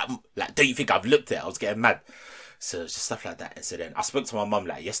there. I'm like, don't you think I've looked there? I was getting mad. So just stuff like that. And so then I spoke to my mum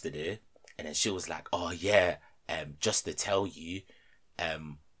like yesterday, and then she was like, oh yeah, just to tell you,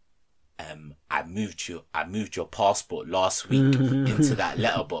 I moved your passport last week into that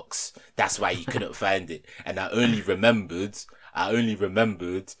letterbox. That's why you couldn't find it. And I only remembered,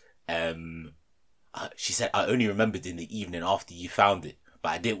 she said, I only remembered in the evening after you found it, but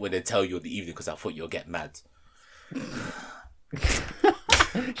I didn't want to tell you in the evening because I thought you'll get mad.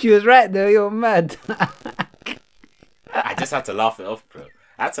 She was right though, you're mad. I just had to laugh it off, bro.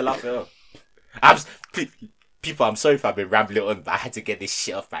 I had to laugh it off. People, I'm sorry if I've been rambling on, but I had to get this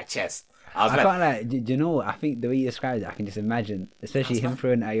shit off my chest. I can't like, do you know what? I think the way you described it, I can just imagine, especially him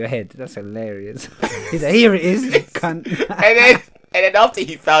throwing it at your head. That's hilarious. He's like, here it is, cunt. and then after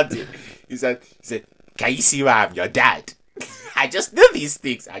he found it, he said, can you see why I'm your dad? I just knew these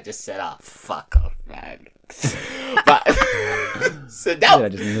things. I just said, oh, fuck off, man. But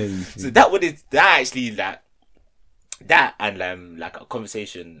that actually, like, that and like a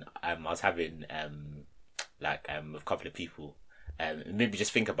conversation I was having with a couple of people, maybe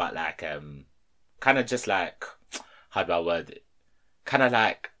just think about like kind of just like, how do I word it, kind of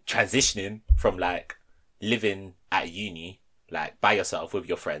like transitioning from like living at uni like by yourself with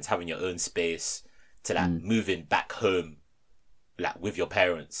your friends, having your own space, to like moving back home like with your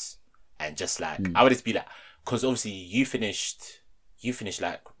parents, and just like I would just be like, because obviously you finished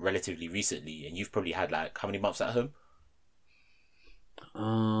like relatively recently, and you've probably had like how many months at home?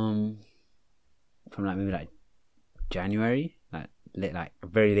 From like maybe like January, like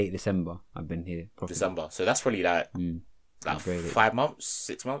very late December. I've been here. Probably. December, so that's probably like 5 months,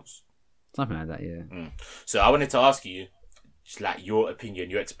 6 months, something like that. Yeah. So I wanted to ask you, just like your opinion,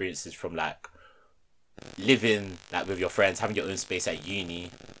 your experiences from like living like with your friends, having your own space at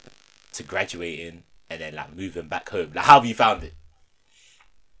uni, to graduating, and then like moving back home. Like, how have you found it?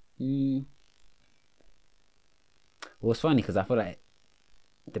 Well, it's funny because I feel like,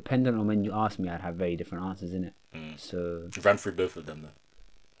 depending on when you ask me, I'd have very different answers in it. So run through both of them though.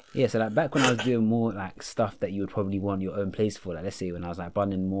 Yeah, so like back when I was doing more like stuff that you would probably want your own place for, like let's say when I was like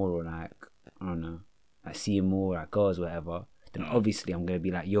bonding more, or like, I don't know, like seeing more like girls or whatever, then obviously I'm gonna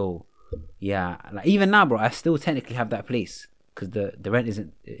be like, yo, yeah, like even now, bro, I still technically have that place because the rent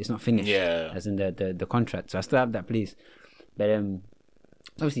it's not finished, as in the contract, so I still have that place. But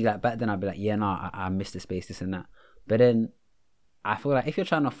obviously like back then I'd be like, yeah, nah, I miss the space, this and that. But then I feel like if you're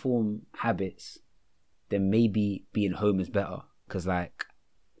trying to form habits, then maybe being home is better, because like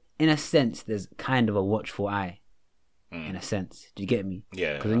in a sense there's kind of a watchful eye, in a sense. Do you get me?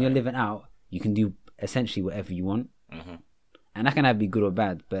 Yeah. Because when you're living out, you can do essentially whatever you want, and that can either be good or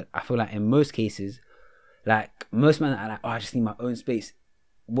bad. But I feel like in most cases, like most men are like, oh, I just need my own space.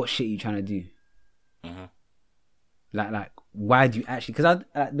 What shit are you trying to do? Like why do you actually? Because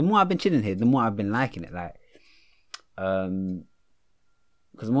the more I've been chilling here, the more I've been liking it. Like,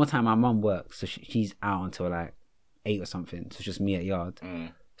 because the more time my mum works, so she's out until like 8 or something. So it's just me at yard.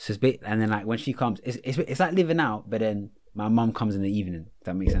 So and then like when she comes, it's like living out, but then my mum comes in the evening. If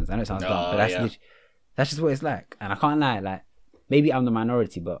that makes sense. I know it sounds dumb, but that's just what it's like. And I can't lie, like maybe I'm the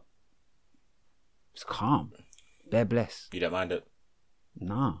minority, but it's calm. They're blessed. You don't mind it?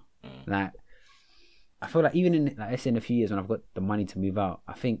 Nah. Like I feel like even in like let's say in a few years when I've got the money to move out,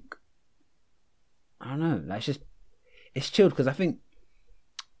 I think, I don't know, like it's chilled, because I think,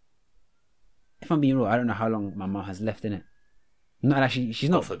 if I'm being real, I don't know how long my mum has left in it. Not actually, she's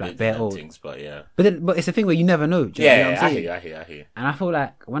not like bare old. Things, but yeah. But it's a thing where you never know. Do you know what I'm saying? I hear. And I feel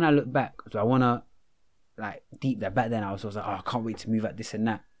like when I look back, so I wanna like deep that back then I was like, oh, I can't wait to move out, this and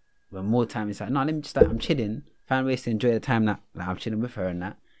that. But more time it's like, no, let me just I'm chilling, find ways to enjoy the time that like I'm chilling with her and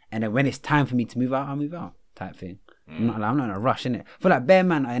that. And then when it's time for me to move out, I'll move out, type thing. I'm not in a rush, innit? I feel like bare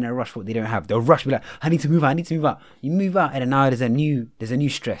man are in a rush for what they don't have. They'll rush, be like, I need to move out. You move out, and then now there's a new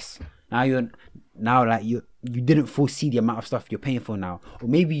stress. Now like you didn't foresee the amount of stuff you're paying for now, or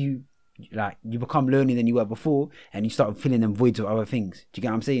maybe you become lonely than you were before, and you start filling them voids with other things. Do you get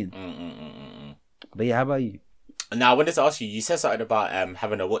what I'm saying? But yeah, how about you? Now I wanted to ask you. You said something about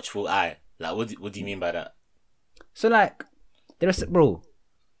having a watchful eye. Like, what do you mean by that? So like, bro,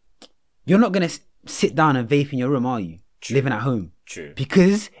 you're not gonna sit down and vape in your room, are you? True. Living at home. True.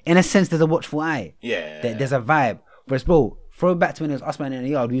 Because in a sense, there's a watchful eye. Yeah. There's a vibe. Whereas, bro, throw it back to when it was us man in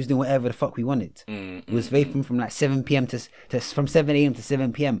the yard. We was doing whatever the fuck we wanted. We was vaping from like 7 p.m. to from 7 a.m. to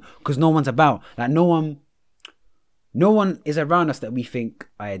 7 p.m. because no one's about. Like no one is around us that we think,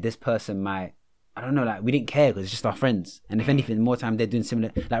 this person might. I don't know. Like we didn't care because it's just our friends. And if anything, more time they're doing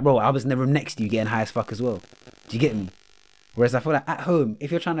similar. Like, bro, I was in the room next to you getting high as fuck as well. Do you get me? Whereas I feel like at home,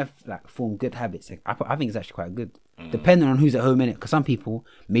 if you're trying to like form good habits, I think it's actually quite good. Depending on who's at home, innit? Because some people,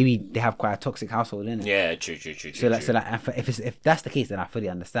 maybe they have quite a toxic household, innit? Yeah, true. So if that's the case, then I fully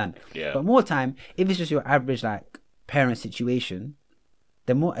understand. Yeah. But more time, if it's just your average like parent situation,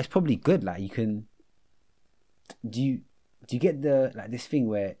 then more it's probably good. Like you can. Do you get the like this thing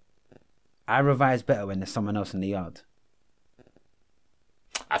where I revise better when there's someone else in the yard?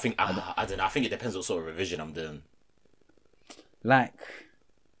 I think I don't know. I think it depends what sort of revision I'm doing. Like,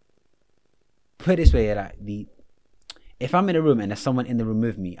 put it this way, like if I'm in a room and there's someone in the room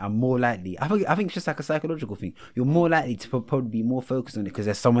with me, I'm more likely. I think it's just like a psychological thing. You're more likely to probably be more focused on it because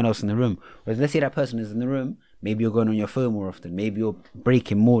there's someone else in the room. Whereas let's say that person is in the room, maybe you're going on your phone more often. Maybe you're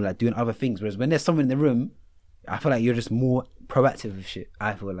breaking more, like doing other things. Whereas when there's someone in the room, I feel like you're just more proactive with shit.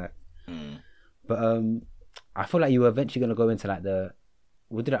 I feel like. But I feel like you were eventually gonna go into like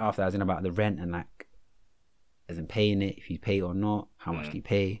we did it after, as in about the rent and like, as in paying it, if you pay or not, how much do you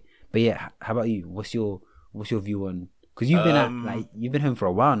pay? But yeah, how about you? What's your view on? Because you've been you've been home for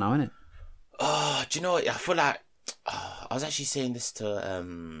a while now, innit? Oh, do you know what? I feel like I was actually saying this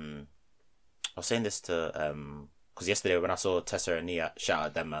to because yesterday when I saw Tessa and Nia, shout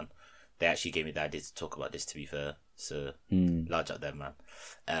out them, man. They actually gave me the idea to talk about this, to be fair. So large up them,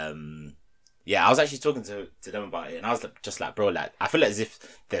 man. Yeah, I was actually talking to them about it, and I was just like, bro, like I feel like as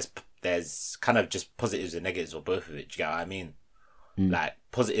if there's kind of just positives and negatives or both of it. Do you get what I mean? Like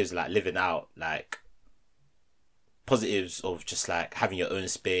positives like living out, like positives of just like having your own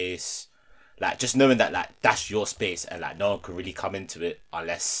space, like just knowing that like that's your space and like no one can really come into it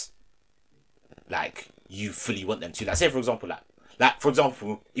unless like you fully want them to. Like say for example,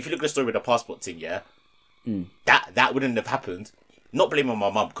 if you look at the story with the passport thing, yeah, that wouldn't have happened. Not blaming my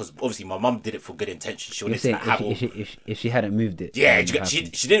mum, because obviously my mum did it for good intention. She wanted to like, have if she hadn't moved it, yeah, she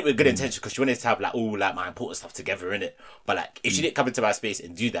did it with good intention because she wanted to have like all like my important stuff together in it. But like if she didn't come into my space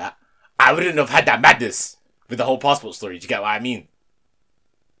and do that, I wouldn't have had that madness with the whole passport story. Do you get what I mean?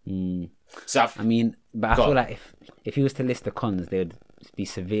 So I feel like if he was to list the cons, they would be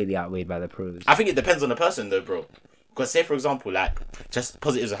severely outweighed by the pros. I think it depends on the person though, bro. Because say for example, like just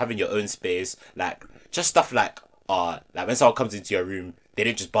positives of having your own space, like just stuff like when someone comes into your room, they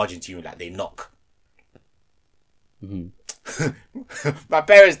don't just barge into you, like they knock. My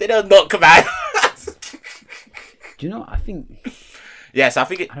parents, they don't knock, man. Do you know? I think. Yes, I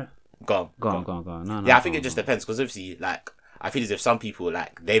think it. Go on. No, yeah, I think it just depends because obviously, like, I feel as if some people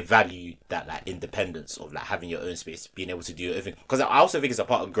like they value that like independence of like having your own space, being able to do your own thing. Because I also think it's a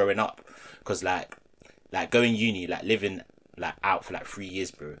part of growing up. Because like going uni, like living like out for like 3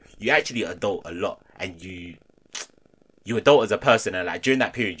 years, bro. You actually adult a lot, and you adult as a person, and like during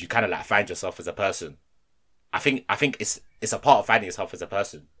that period, you kind of like find yourself as a person. I think it's a part of finding yourself as a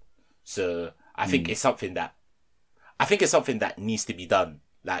person. So I think it's something that needs to be done.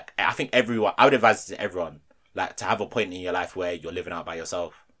 Like I think I would advise it to everyone, like to have a point in your life where you're living out by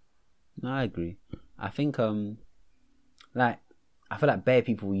yourself. No, I agree. I think like I feel like bare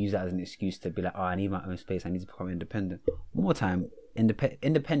people will use that as an excuse to be like, oh, I need my own space, I need to become independent. More time,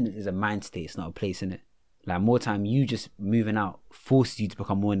 independence is a mind state, it's not a place, innit? Like more time, you just moving out forces you to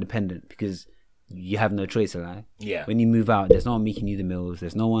become more independent because you have no choice, like. Yeah. When you move out, there's no one making you the meals.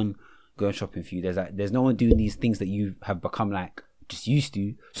 There's no one going shopping for you. There's no one doing these things that you have become like just used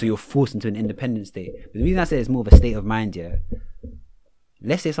to. So you're forced into an independent state. But the reason I say it's more of a state of mind, yeah.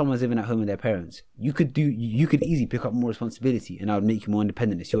 Let's say someone's living at home with their parents. You could easily pick up more responsibility, and I would make you more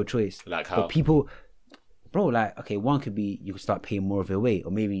independent. It's your choice. Like how? But people. Bro, like, okay, one could be you could start paying more of your weight,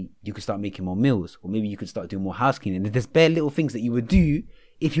 or maybe you could start making more meals, or maybe you could start doing more house cleaning. There's bare little things that you would do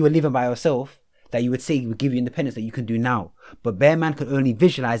if you were living by yourself that you would say would give you independence that you can do now. But bare man could only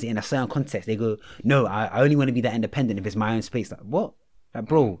visualize it in a certain context. They go, no, I only want to be that independent if it's my own space. Like, what? Like,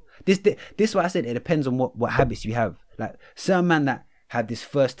 bro, this is what I said. It depends on what habits you have. Like, certain man that had this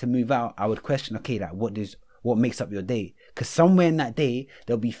first to move out, I would question, okay, like, what makes up your day? Because somewhere in that day,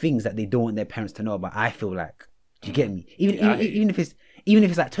 there'll be things that they don't want their parents to know about. I feel like, do you get me? Even if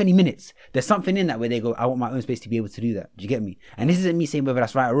it's like 20 minutes, there's something in that where they go, I want my own space to be able to do that. Do you get me? And this isn't me saying whether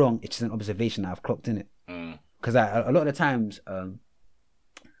that's right or wrong. It's just an observation that I've clocked in it. Because a lot of the times,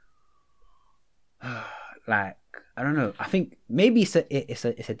 like, I don't know. I think maybe it's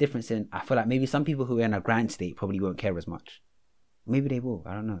a difference in. I feel like maybe some people who are in a grind state probably won't care as much. Maybe they will.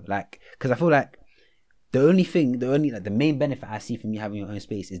 I don't know. Like, because I feel like. The main benefit I see from you having your own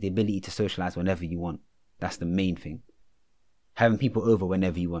space is the ability to socialize whenever you want. That's the main thing. Having people over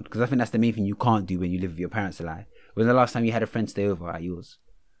whenever you want. Because I think that's the main thing you can't do when you live with your parents alive. When the last time you had a friend stay over at yours?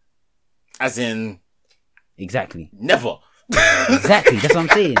 As in... Exactly. Never. Exactly. That's what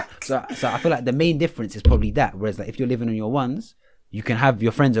I'm saying. So I feel like the main difference is probably that. Whereas like if you're living on your ones, you can have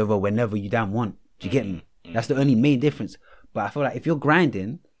your friends over whenever you damn want. Do you get me? That's the only main difference. But I feel like if you're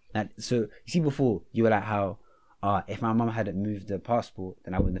grinding... Like, so you see before you were like how if my mum hadn't moved the passport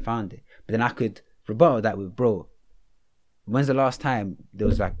then I wouldn't have found it, but then I could rebuttal that with, bro, when's the last time there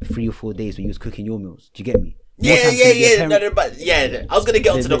was like 3 or 4 days where you was cooking your meals? Do you get me? Yeah. I was gonna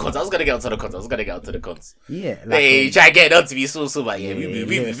get onto the cons. Yeah, like, hey, try to get it onto me so but yeah,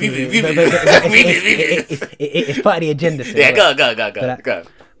 it's part of the agenda. So yeah, go.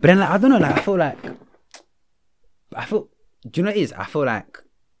 But then like, I don't know, like I feel do you know what it is? I feel like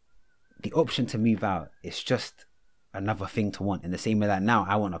the option to move out is just another thing to want, in the same way that now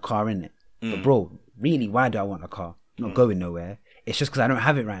I want a car, in it. But bro, really, why do I want a car? I'm not going nowhere. It's just because I don't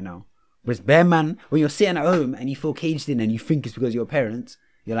have it right now. Whereas bare man, when you're sitting at home and you feel caged in and you think it's because of your parents,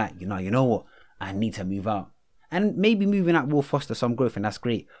 you're like, you know what? I need to move out. And maybe moving out will foster some growth, and that's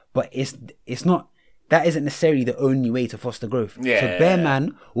great. But it's not. That isn't necessarily the only way to foster growth. Yeah. So bare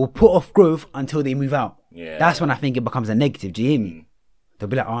man will put off growth until they move out. Yeah. That's when I think it becomes a negative. Do you hear me? They'll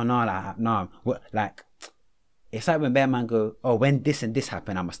be like, oh no, like nah, what, like it's like when bear man go, oh, when this and this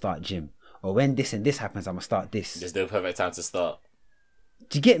happen, I'ma start gym. Or when this and this happens, I'ma start this. There's no perfect time to start.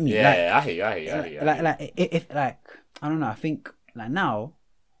 Do you get me? Yeah, Like, yeah, I hear you. like if like I don't know. I think like now,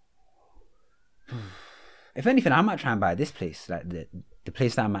 if anything, I might try and buy this place, like the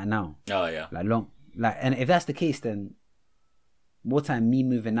place that I'm at now. Oh yeah. And if that's the case, then more time me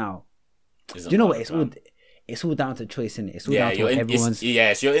moving out. Isn't Do you know part what? of the plan. It's all down to choice, innit? It's all down to what everyone's.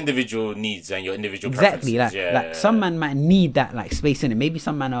 It's your individual needs and your individual Exactly. preferences. Some man might need that like space in it. Maybe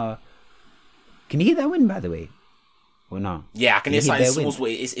some man are. Can you hear that wind, by the way? Or no? Yeah, I can hear their something wind? small.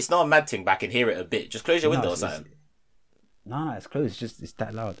 It's not a mad thing, but I can hear it a bit. Just close your window or something. No, it's closed. It's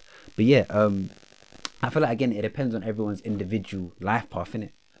that loud. But yeah, I feel like again it depends on everyone's individual life path,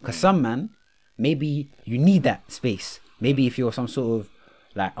 innit? Because some man, maybe you need that space. Maybe if you're some sort of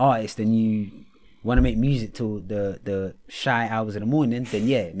like artist and you want to make music till the shy hours in the morning, then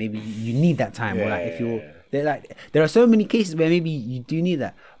yeah, maybe you need that time. Or like if you're there are so many cases where maybe you do need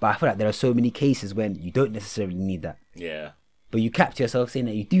that, but I feel like there are so many cases when you don't necessarily need that. Yeah. But you cap to yourself saying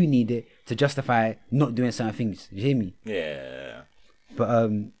that you do need it to justify not doing certain things. You hear me? Yeah. But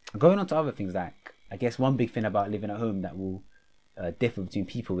going on to other things, like I guess one big thing about living at home that will differ between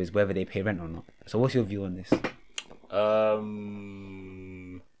people is whether they pay rent or not. So what's your view on this?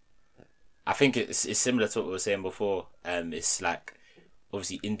 I think it's similar to what we were saying before. It's like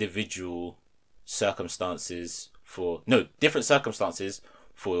obviously individual circumstances different circumstances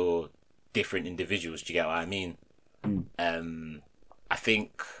for different individuals. Do you get what I mean? I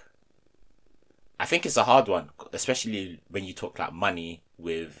think it's a hard one, especially when you talk like money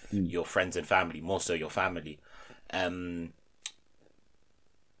with your friends and family, more so your family.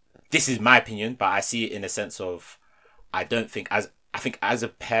 This is my opinion, but I see it in a sense of I think as a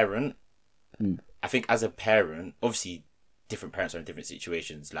parent, obviously different parents are in different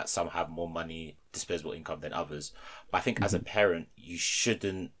situations. Like some have more money, disposable income than others. But I think as a parent, you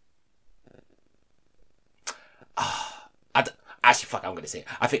shouldn't. I'm gonna say it.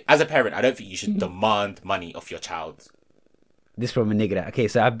 I think as a parent, I don't think you should demand money off your child. This from a nigga that okay,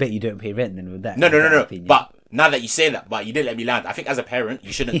 so I bet you don't pay rent then with that. No. Opinion. But now that you say that, but you didn't let me land. I think as a parent,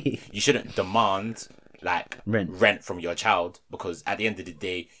 you shouldn't demand like rent from your child, because at the end of the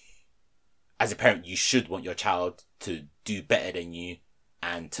day, as a parent, you should want your child to do better than you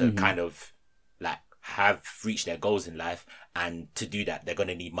and to kind of like have reached their goals in life. And to do that, they're going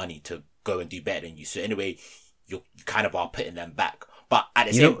to need money to go and do better than you. So anyway, you kind of are putting them back. But at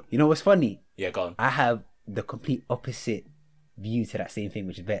the same... You know what's funny? Yeah, go on. I have the complete opposite view to that same thing,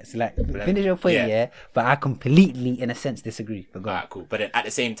 which is better. So like, finish your point, yeah. But I completely, in a sense, disagree. But go on. Alright, cool. But then at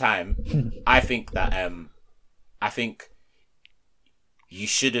the same time, I think that... I think you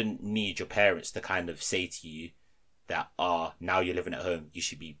shouldn't need your parents to kind of say to you that, now you're living at home, you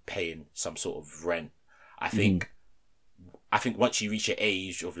should be paying some sort of rent. I think once you reach an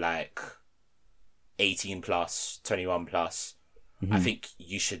age of like 18 plus, 21 plus, I think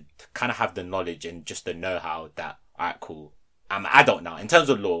you should kind of have the knowledge and just the know-how that, alright, cool, I'm an adult now. In terms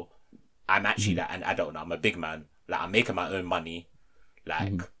of law, I'm actually like an adult now. I'm a big man. Like, I'm making my own money.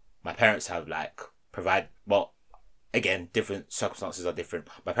 Like, my parents have like again, different circumstances are different.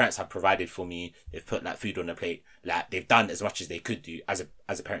 My parents have provided for me. They've put like food on the plate. Like they've done as much as they could do, as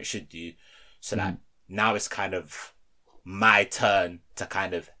a parent should do. So like now it's kind of my turn to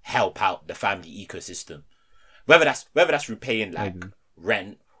kind of help out the family ecosystem. Whether that's repaying like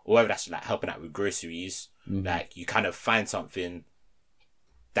rent, or whether that's like helping out with groceries. Like you kind of find something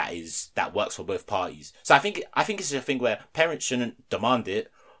that works for both parties. So I think it's a thing where parents shouldn't demand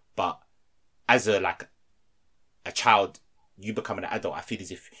it, but as a child, you become an adult, I feel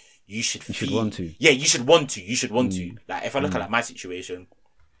as if you should want to. Yeah, you should want to. Like, if I look at like my situation,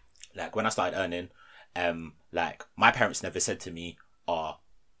 like when I started earning, like my parents never said to me, I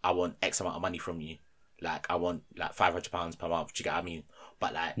want X amount of money from you. Like, I want like £500 per month. Do you get what I mean?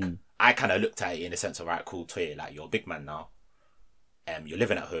 But like, I kind of looked at it in a sense of, right, cool, Toye, like you're a big man now. You're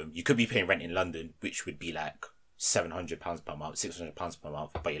living at home. You could be paying rent in London, which would be like £700 per month, £600 per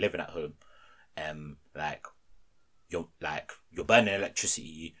month, but you're living at home. You're burning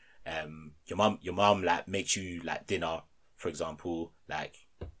electricity. Your mum like makes you like dinner, for example. Like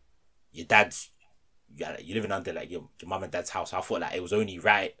you're living under like your mum and dad's house. I thought like it was only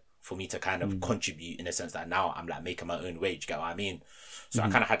right for me to kind of contribute in the sense that now I'm like making my own wage. Get what I mean? So I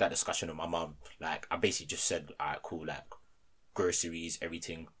kind of had that discussion with my mum. Like I basically just said, alright, cool, like groceries,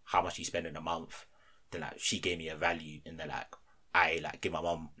 everything, how much you spend in a month. Then like she gave me a value, and then like I like give my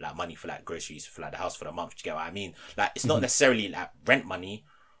mum like money for like groceries for like the house for the month. Do you get what I mean? Like it's not necessarily like rent money,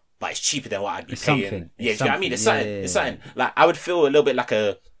 but it's cheaper than what I'd be paying. Something. Yeah, do you know what I mean? It's something. It's something. Like I would feel a little bit like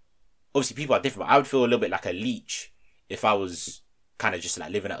a obviously people are different, but I would feel a little bit like a leech if I was kind of just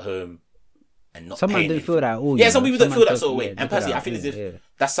like living at home and not Some man paying don't anything. feel that at all. Yeah, you some know? people don't man feel that sort of way. yeah, And they feel personally, that I feel at as all, if yeah.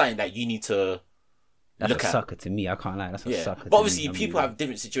 that's something that you need to That's look a at. sucker to me. I can't lie. That's a Yeah, sucker. but to obviously me. people have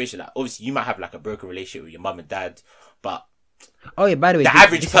different situations. Like obviously you might have like a broken relationship with your mum and dad, but Oh yeah. By the way, the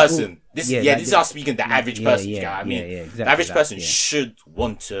average person, this is us speaking. The like, average person, you know what I mean? exactly the average that, person yeah. should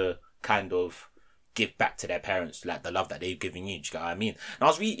want to kind of give back to their parents like the love that they've given you. Do you know what I mean? And I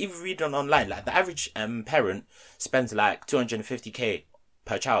was even reading online, like the average parent spends like 250k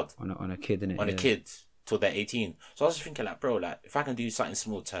per child on a kid, innit? on a kid till they're 18. So I was just thinking, like, bro, like if I can do something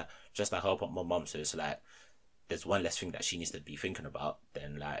small to just like help out my mum, so it's like there's one less thing that she needs to be thinking about,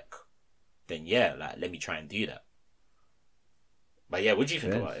 then yeah, like let me try and do that. But yeah, what do you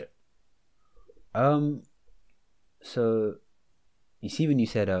think about it? So you see when you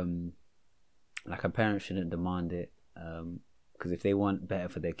said like a parent shouldn't demand it, because if they want better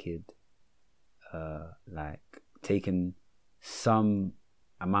for their kid, like taking some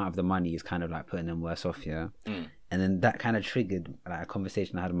amount of the money is kind of like putting them worse off, yeah. And then that kind of triggered like a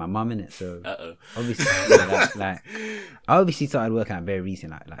conversation I had with my mum in it. So obviously, like I obviously started working out very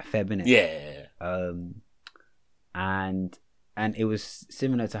recent, like Feb, innit? Yeah. And it was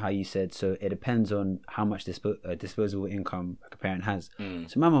similar to how you said. So it depends on how much disposable income like a parent has.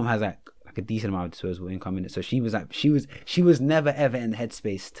 So my mum has like a decent amount of disposable income in it. So she was never ever in the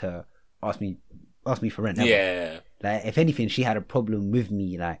headspace to ask me for rent. Ever. Yeah. Like if anything, she had a problem with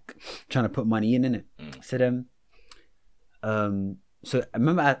me like trying to put money in it. So so I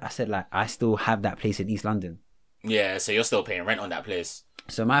remember I said like I still have that place in East London. Yeah, so you're still paying rent on that place.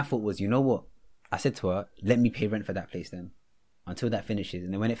 So my thought was, you know what? I said to her, let me pay rent for that place then, until that finishes.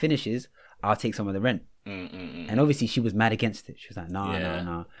 And then when it finishes, I'll take some of the rent. And obviously she was mad against it. She was like,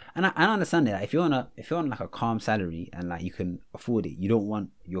 no. And I understand that. Like, if you're on like a calm salary and like you can afford it, you don't want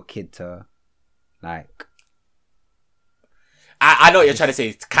your kid to like. I know what you're trying to say.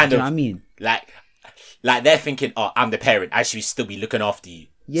 It's kind you of. know what I mean? Like they're thinking, oh, I'm the parent. I should still be looking after you.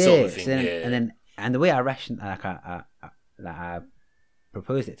 Yeah. Sort of thing. So and the way I I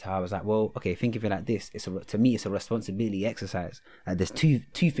proposed it to her, I was like, well, okay, think of it like this. To me, it's a responsibility exercise. There's two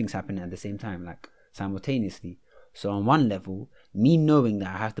things happening at the same time, like simultaneously. So on one level, me knowing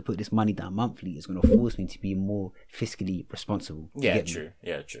that I have to put this money down monthly is going to force me to be more fiscally responsible. Yeah, true.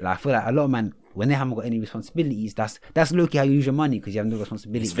 Yeah, true. Like I feel like a lot of men, when they haven't got any responsibilities, that's low-key how you use your money because you have no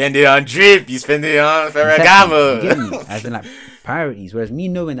responsibility. You spend it on drip, you spend it on Ferragamo. Exactly. You get me? As in like priorities. Whereas me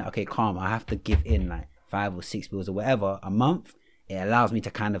knowing that, okay, calm, I have to give in like 5 or 6 bills or whatever a month, it allows me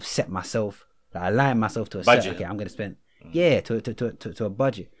to kind of set myself, like align myself to a budget. set, okay, I'm going to spend, to a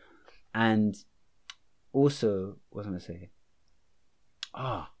budget. And also, what was I going to say?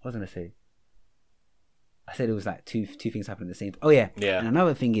 What was I going to say? I said it was like two things happening at the same time. Oh yeah. And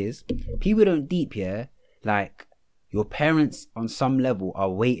another thing is, people don't deep, yeah? Like, your parents on some level are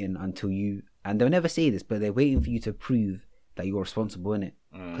waiting until you, and they'll never say this, but they're waiting for you to prove that you're responsible in it.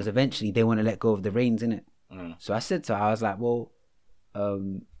 Because eventually they want to let go of the reins in it. So I said to her, I was like, well,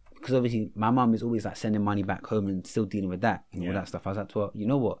 because obviously my mum is always like sending money back home and still dealing with that and all that stuff. I was like to her, you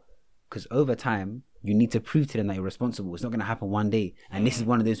know what? Because over time, you need to prove to them that you're responsible. It's not going to happen one day. And this is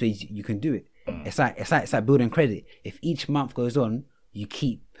one of those ways you can do it. It's like building credit. If each month goes on, you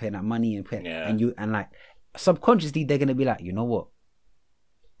keep putting that money and like subconsciously they're going to be like, you know what?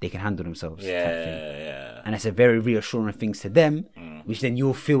 They can handle themselves. Yeah. And it's a very reassuring thing to them, which then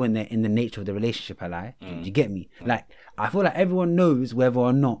you'll feel in the nature of the relationship. You get me? Like, I feel like everyone knows whether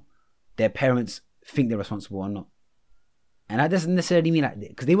or not their parents think they're responsible or not. And that doesn't necessarily mean like,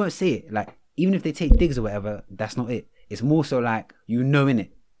 because they won't say it. Like, even if they take digs or whatever, that's not it. It's more so like, you know, in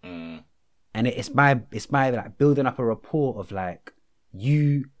it. And it's by like building up a rapport of like,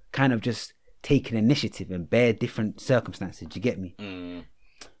 you kind of just taking initiative and bear different circumstances. You get me?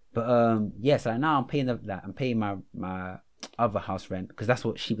 But so now I'm paying my other house rent because that's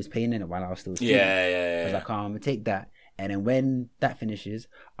what she was paying in it while I was still student. I was like, I'm gonna take that, and then when that finishes,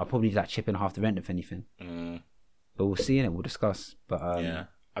 I'll probably like chip in half the rent if anything. But we'll see in it. We'll discuss. But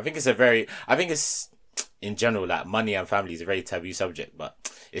I think it's in general, like money and family is a very taboo subject, but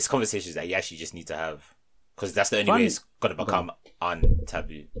it's conversations that you actually just need to have because that's the only way it's gonna become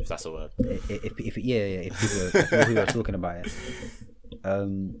untaboo. If that's a word. If people are talking about it.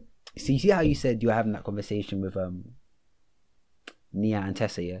 So you see how you said you were having that conversation with Nia and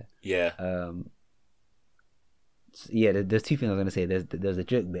Tessa, there's two things I was gonna say. There's a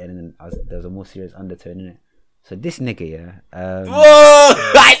joke bit and then there's a more serious undertone in it. So this nigga, whoa!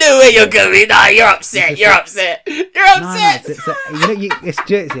 I know where you're going. Nah, you're upset. You're upset. So, it's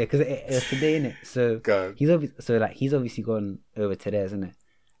jokes here because it's today, innit? So he's obviously gone over to theirs, isn't it?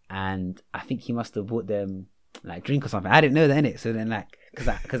 and I think he must have bought them like drink or something. I didn't know that, innit? So then like, cause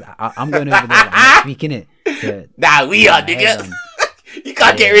I'm going over there like, next week, innit? Nah, we are, nigga. You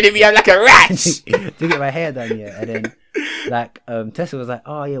can't get rid of me. I'm like a rat. To get my hair done, yeah. And then like Tessa was like,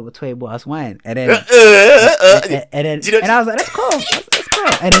 oh yeah, well Toye bought us wine. And then and I was like, that's cool. That's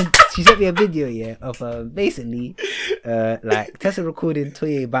cool. And then she sent me a video, yeah, of basically like Tessa recording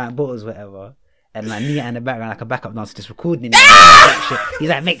Toye buying bottles, whatever. And like Nia in the background, like a backup dancer, just recording it. He's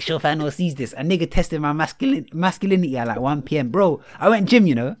like, make sure Fano sees this. A nigga tested my masculinity at like 1 p.m. Bro, I went gym,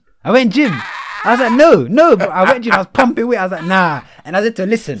 you know. I was like, no, bro. I went gym, I was pumping weight. I was like, nah. And I said to her,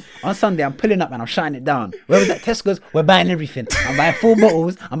 listen, on Sunday, I'm pulling up and I'm shutting it down. Where was that? Tesco's, we're buying everything. I'm buying 4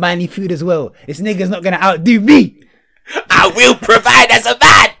 bottles. I'm buying any food as well. This nigga's not going to outdo me. I will provide as a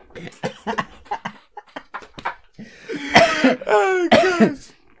man. Oh, gosh.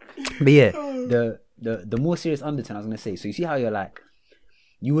 But yeah, the more serious undertone I was going to say. So you see how you're like,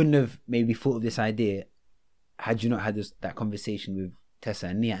 you wouldn't have maybe thought of this idea had you not had that conversation with Tessa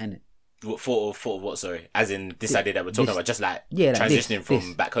and Nia, innit? Thought of what, sorry? As in this idea that we're talking about, just like transitioning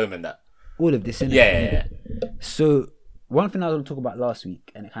from back home and that. All of this, innit? Yeah. So one thing I was going to talk about last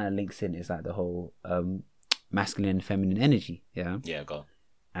week, and it kind of links in, is like the whole masculine and feminine energy, yeah? Yeah, go on.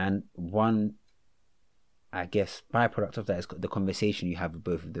 And one, I guess, byproduct of that is the conversation you have with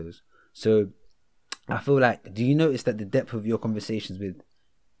both of those. So I feel like, do you notice that the depth of your conversations with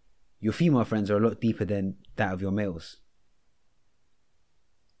your female friends are a lot deeper than that of your males?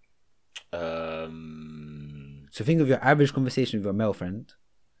 So think of your average conversation with your male friend,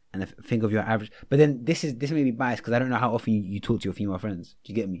 and think of your average. But then this may be biased because I don't know how often you talk to your female friends.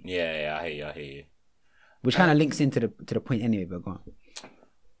 Do you get me? Yeah, I hear you. Which kind of links into the point anyway. But go on.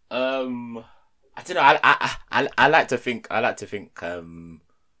 I don't know. I like to think.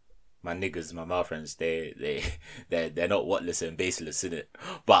 My niggas, my male friends, they're not whatless and baseless, innit?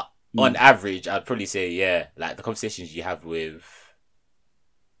 But on average, I'd probably say, yeah, like the conversations you have with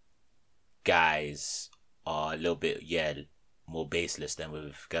guys are a little bit, more baseless than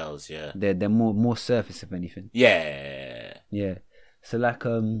with girls, yeah. They're more surface, if anything. Yeah. So like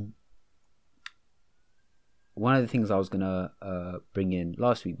one of the things I was gonna bring in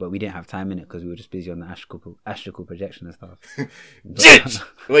last week, but we didn't have time in it because we were just busy on the astral projection and stuff.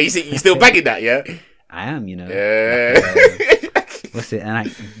 Well, you still bagging that, yeah? I am, you know. Yeah. What's it? And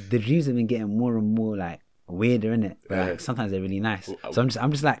like the dreams have been getting more and more like weirder, innit? But like sometimes they're really nice. So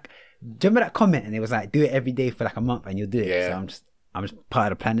I'm just like, do you remember that comment? And it was like, do it every day for like a month and you'll do it. Yeah. So I'm just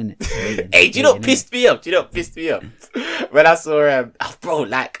part of the plan, innit? Hey, do you know what pissed me off? When I saw bro,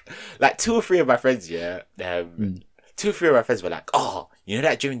 like 2 or 3 of my friends, 2 or 3 of my friends were like, oh, you know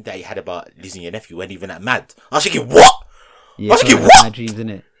that dream that you had about losing your nephew weren't even that mad. I was thinking, what? Yeah, I was thinking, what? My dreams,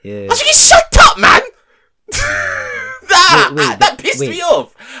 innit? Yeah. I was thinking, shut up, man. That pissed me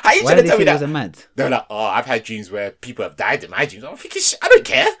off. How you trying to tell me that? Was mad? They're like, oh, I've had dreams where people have died in my dreams. I'm thinking, I don't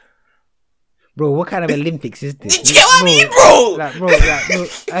care. Bro, what kind of Olympics is this? Did you get what I mean, bro?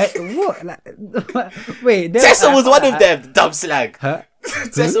 What? Wait, Tessa was one of them. Dumb slag. Huh?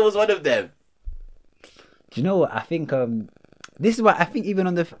 Tessa was one of them. Do you know what? I think this is what I think. Even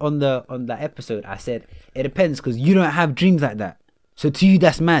on that episode, I said it depends because you don't have dreams like that. So to you,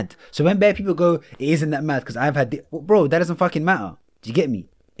 that's mad. So when bad people go, it isn't that mad because I've had. Bro, that doesn't fucking matter. Do you get me?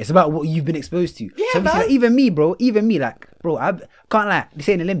 It's about what you've been exposed to. Yeah, so man. Like, even me, like, bro, I can't lie. This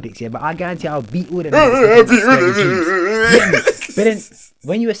ain't Olympics, yeah, but I guarantee I'll beat all them. But then,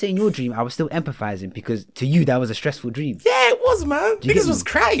 when you were saying your dream, I was still empathizing because to you, that was a stressful dream. Yeah, it was, man. Niggas was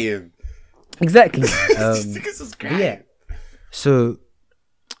crying. Exactly. Niggas was crying. Yeah. So,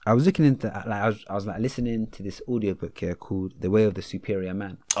 I was looking into, like, I was like listening to this audiobook here called The Way of the Superior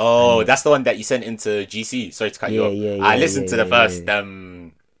Man. Oh, that's the one that you sent into GC. Sorry to cut you off. Yeah, I listened to the first,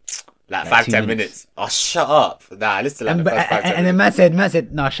 like 5-10 minutes. Oh, shut up. Nah, I listened to like the first 5-10 minutes. And then man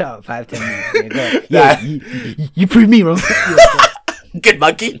said, no, shut up, 5-10 minutes. Yeah, you proved me wrong. Good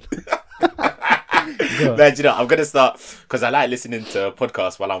monkey. Man, you know, I'm going to start, because I like listening to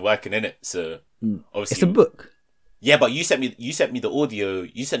podcasts while I'm working in it. So, obviously. It's a book. Yeah, but you sent me the audio,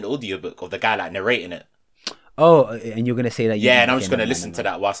 you sent the audio book of the guy like narrating it. Oh, and you're going to say that? Yeah, and I'm just going to listen to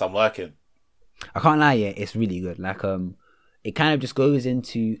that whilst I'm working. I can't lie, yeah, it's really good. Like, it kind of just goes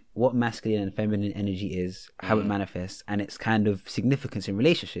into what masculine and feminine energy is, how it manifests, and its kind of significance in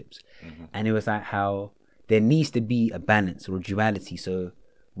relationships. Mm-hmm. And it was like how there needs to be a balance or a duality. So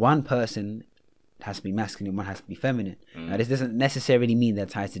one person has to be masculine, one has to be feminine. Now, this doesn't necessarily mean they're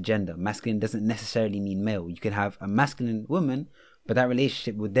tied to gender. Masculine doesn't necessarily mean male. You can have a masculine woman, but that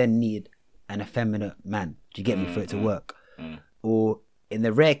relationship would then need an effeminate man. Do you get me? For it to work. Or in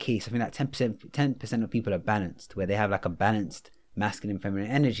the rare case, I think like 10% of people are balanced, where they have like a balanced masculine,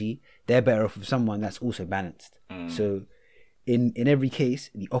 feminine energy, they're better off with someone that's also balanced. So in every case,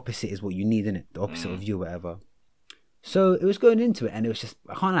 the opposite is what you need, innit? The opposite of you, whatever. So it was going into it, and it was just,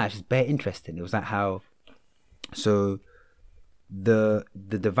 I can't lie, it's just bare interesting. It was like how, so the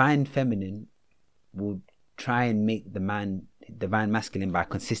divine feminine will try and make the man divine masculine by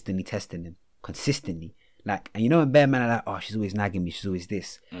consistently testing him. Consistently. Like, and you know when bare men are like, oh, she's always nagging me, she's always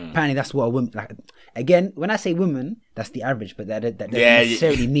this. Apparently that's what a woman, like, again, when I say woman, that's the average, but that doesn't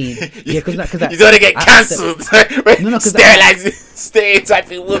necessarily mean, because like, you don't want to get cancelled. No,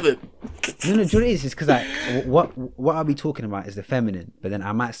 Stereotyping woman. No, do you know what it is? It's because like what I'll be talking about is the feminine, but then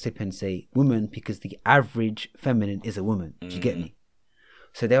I might slip and say woman because the average feminine is a woman. Do you get me?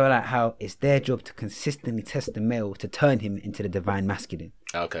 So they were like, how it's their job to consistently test the male to turn him into the divine masculine.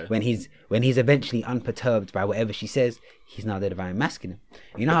 Okay. When he's eventually unperturbed by whatever she says, he's now the divine masculine.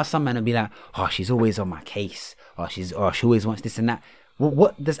 You know how some men will be like, oh, she's always on my case, or she always wants this and that. Well,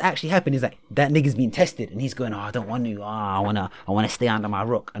 what does actually happen is like that nigga's being tested, and he's going, oh, I don't want to. Oh, I wanna stay under my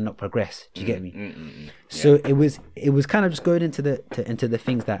rock and not progress. Do you get me? So it was kind of just going into the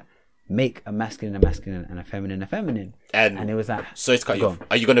things that make a masculine and a feminine, and it was like, so it's cut you off.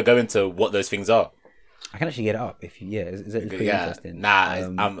 Are you gonna go into what those things are? I can actually get it up if you, it's pretty interesting.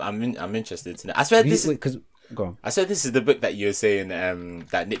 I'm interested to know. I swear this because go on. I swear this is the book that you were saying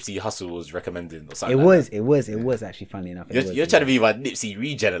that Nipsey Hussle was recommending or something. It was actually, funny enough. You're trying to be my Nipsey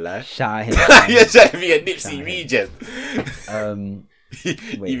regen, like. Shout out him. You're trying to be a Nipsey regen.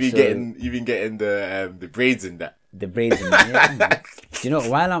 You've been getting the braids in that. The braids in that. Do you know,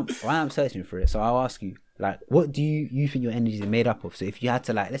 while I'm searching for it, so I'll ask you, like, what do you think your energy is made up of? So if you had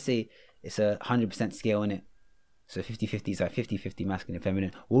to, like, let's say it's 100% scale in it, so 50-50 is like 50-50 masculine and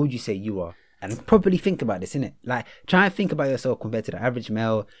feminine, what would you say you are? And probably think about this, innit? Like, try and think about yourself compared to the average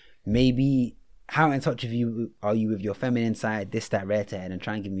male. Maybe how in touch of you are you with your feminine side, this, that, rare, and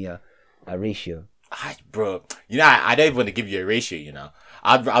try and give me a ratio. Bro, I don't even want to give you a ratio,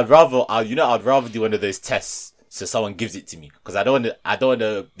 I'd rather do one of those tests so someone gives it to me, because I don't want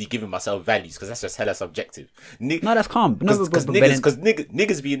to be giving myself values, because that's just hella subjective. No, that's calm. Because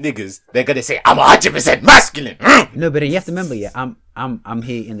niggas being niggas, they're gonna say I'm 100% masculine. No, but then you have to remember, I'm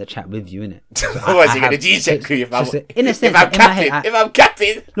here in the chat with you, innit? So What's he gonna G-check you if I'm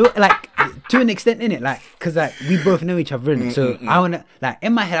capping? Look, like, to an extent, innit? Like, because like we both know each other, innit? So I wanna, like,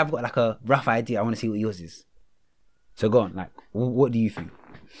 in my head, I've got like a rough idea. I want to see what yours is. So go on, like, what do you think?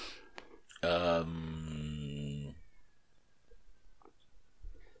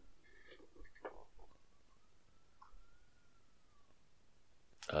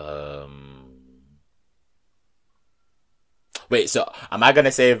 Wait, so am I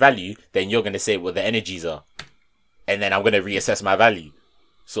gonna say a value? Then you're gonna say what the energies are, and then I'm gonna reassess my value,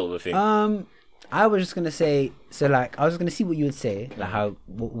 sort of a thing. I was just gonna say, so like, I was gonna see what you would say, like how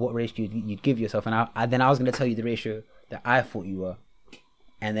what ratio you'd give yourself, and then I was gonna tell you the ratio that I thought you were,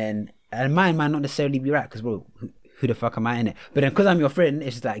 and mine might not necessarily be right, because bro, who the fuck am I in it? But then because I'm your friend,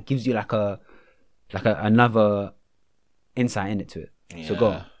 it's just like gives you like another insight in it to it. Yeah. So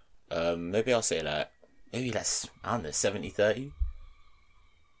go on. Maybe I'll say maybe that's, I don't know, 70-30.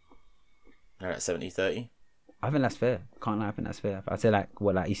 Alright, 70-30. I think that's fair. Can't lie, I think that's fair. I'd say like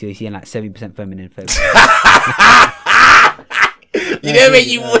you see in like 70% feminine. You know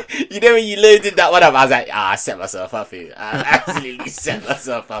when you loaded that one up, I was like, I set myself up here. I absolutely set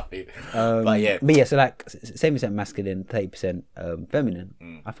myself up here. But yeah, so like 70% masculine, 30%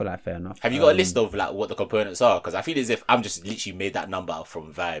 feminine. I feel like fair enough. Have you got a list of like what the components are? Because I feel as if I'm just literally made that number up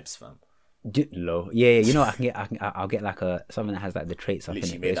from vibes, fam. Low, yeah. You know, I'll get like something that has like the traits up in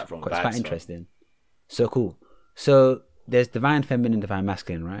it. It's quite interesting. So cool. So there's divine feminine, divine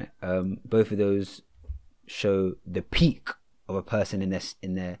masculine, right? Both of those show the peak of a person in their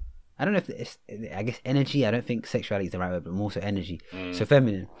I don't know if it's, I guess, energy. I don't think sexuality is the right word, but more so energy. So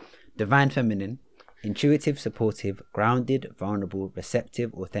feminine, divine feminine, intuitive, supportive, grounded, vulnerable,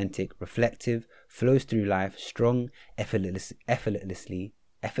 receptive, authentic, reflective, flows through life, strong, effortlessly.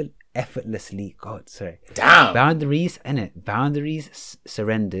 God, sorry. Damn. Boundaries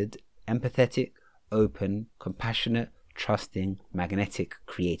surrendered, empathetic, open, compassionate, trusting, magnetic,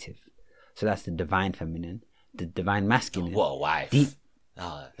 creative. So that's the divine feminine. The divine masculine. What a wife. Deep.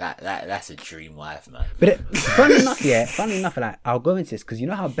 Oh, that's a dream wife, man. But funny enough, like, I'll go into this because you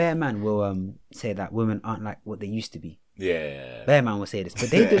know how Bear Man will say that women aren't like what they used to be. Yeah. Bear Man will say this, but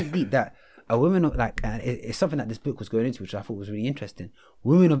they don't deep that a woman of like, it's something that this book was going into, which I thought was really interesting.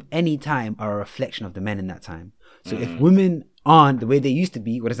 Women of any time are a reflection of the men in that time. So if women aren't the way they used to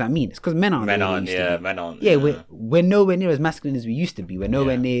be, what does that mean? It's because men aren't. Men aren't, yeah, men aren't. Yeah, we're nowhere near as masculine as we used to be. We're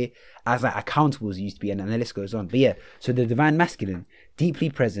nowhere near as like accountable as we used to be, and the list goes on. But yeah, so the divine masculine, deeply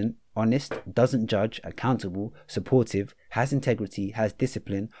present, honest, doesn't judge, accountable, supportive, has integrity, has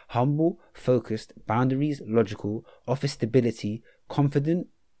discipline, humble, focused, boundaries, logical, offers stability, confident.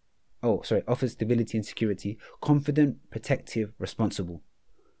 Offers stability and security, confident, protective, responsible.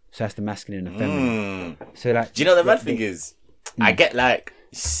 So that's the masculine and feminine. So like, do you know the mad thing is? I get like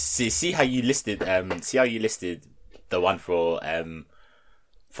see how you listed the one for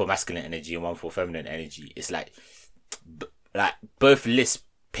masculine energy and one for feminine energy. It's like both lists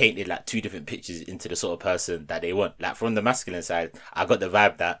painted like two different pictures into the sort of person that they want. Like from the masculine side, I got the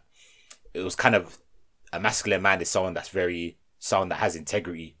vibe that it was kind of a masculine man is someone that has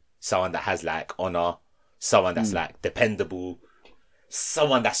integrity, someone that has like honor, someone that's like dependable,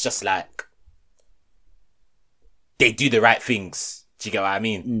 someone that's just like they do the right things. Do you get what I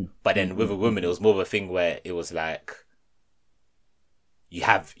mean? But then with a woman, it was more of a thing where it was like you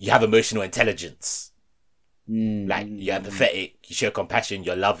have emotional intelligence. Like you're empathetic, you show compassion,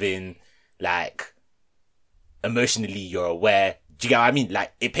 you're loving, like emotionally you're aware. Do you get what I mean?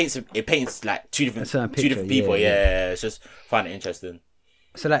 Like it paints like two different people. Yeah, it's just find it interesting.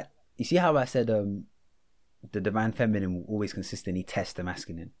 So like you see how I said the divine feminine will always consistently test the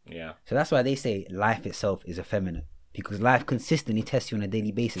masculine. Yeah. So that's why they say life itself is effeminate, because life consistently tests you on a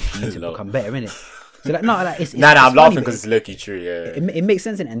daily basis for you to become better, innit? So like it's I'm laughing because it's low-key true. Yeah. It makes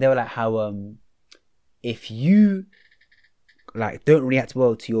sense, and they were like how if you like don't react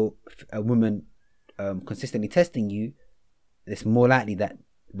well to a woman consistently testing you, it's more likely that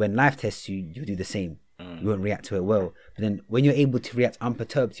when life tests you, you'll do the same. You won't react to it well. But then when you're able to react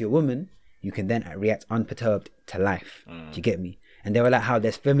unperturbed to your woman, you can then react unperturbed to life. Do you get me? And they were like how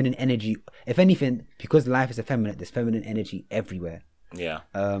there's feminine energy. If anything, because life is effeminate, there's feminine energy everywhere. Yeah.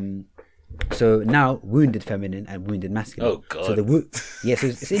 So now wounded feminine and wounded masculine. Oh God. So so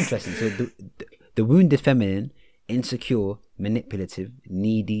it's interesting. So the wounded feminine, insecure, manipulative,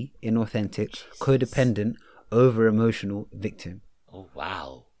 needy, inauthentic, codependent, over emotional victim. Oh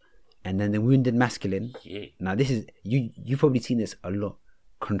wow. And then the wounded masculine. Yeah. Now this is you've probably seen this a lot.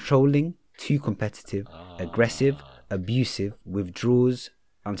 Controlling, too competitive, aggressive, abusive, withdraws,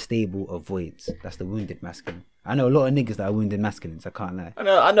 unstable, avoids. That's the wounded masculine. I know a lot of niggas that are wounded masculines, I can't lie.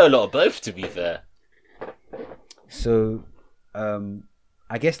 I know a lot of both, to be fair. So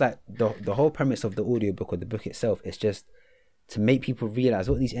I guess like the whole premise of the audiobook or the book itself is just to make people realize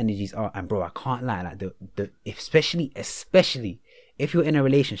what these energies are. And bro, I can't lie, like especially if you're in a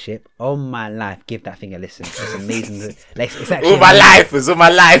relationship, all my life, give that thing a listen. It's amazing. Like, it's actually all my lifers.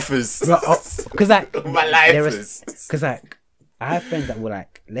 Because like, all my lifers. Because like, I have friends that will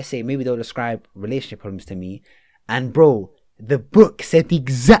like, let's say maybe they'll describe relationship problems to me, and bro, the book said the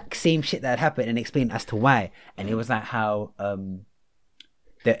exact same shit that had happened and explained as to why. And it was like how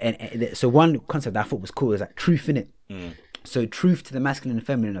so one concept that I thought was cool is like truth in it. So truth to the masculine and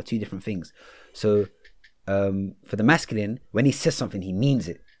feminine are two different things. So for the masculine, when he says something, he means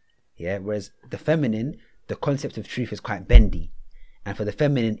it. Yeah. Whereas the feminine, the concept of truth is quite bendy. And for the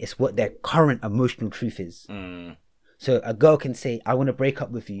feminine, it's what their current emotional truth is. So a girl can say, I want to break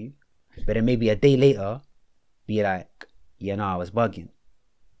up with you, but then maybe a day later, be like, yeah, no, I was bugging.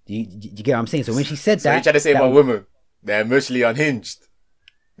 Do you get what I'm saying? So when she said that... So you're trying to say about women, they're emotionally unhinged.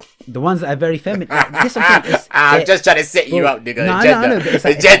 The ones that are very feminine. I'm just trying to set you up, nigga. No,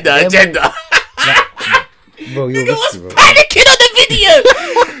 Agenda. Bro, you're nigga was risky, bro. panicking on the video.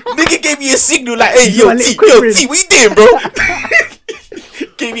 Nigga gave me a signal like, hey, yo, T, what you doing, bro?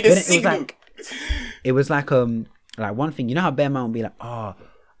 Gave me the signal. It was like one thing, you know how Bear Man would be like, oh,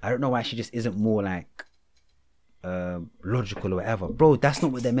 I don't know why she just isn't more like logical or whatever, bro. That's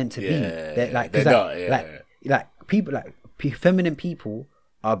not what they're meant to be. They're like, cause like people like feminine people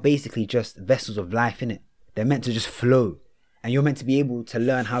are basically just vessels of life, innit? They're meant to just flow, and you're meant to be able to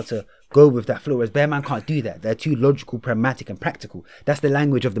learn how to go with that flow. Whereas Bear Man can't do that. They're too logical, pragmatic, and practical. That's the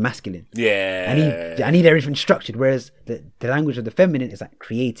language of the masculine. Yeah. I need everything structured. Whereas the language of the feminine is like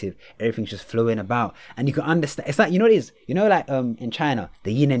creative. Everything's just flowing about, and you can understand. It's like, you know what it is. You know, like in China,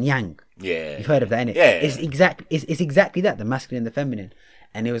 the yin and yang. Yeah. You've heard of that, innit? Yeah. It's exactly that. The masculine and the feminine,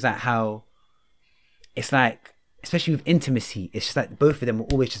 and it was like how it's like. Especially with intimacy, it's just like both of them are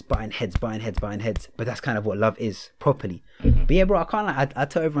always just butting heads. But that's kind of what love is properly. But yeah, bro, I can't like. I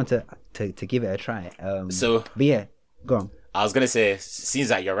tell everyone to give it a try. But yeah, go on. I was gonna say, seems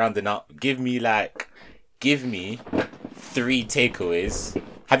like you're rounding up. Give me 3 takeaways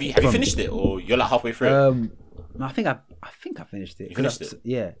Have you finished it, or you're like halfway through? No, I think I finished it. You finished it?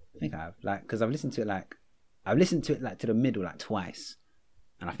 Yeah, I think I have. Like, because I've listened to it like to the middle like twice,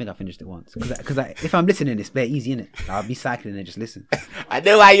 and I think I finished it once. Because if I'm listening, it's very easy, innit? I'll be cycling and just listen. I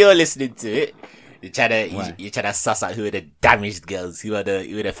know why you're listening to it. You're trying to suss out who are the damaged girls, who are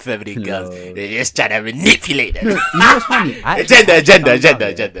the feminine girls. You're just trying to manipulate them. No, you know what's funny?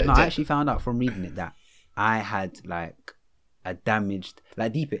 Agenda. No, I actually found out from reading it that I had like a damaged,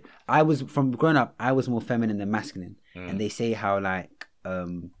 like deep it. I was from growing up. I was more feminine than masculine, and they say how like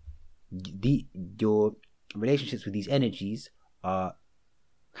your relationships with these energies are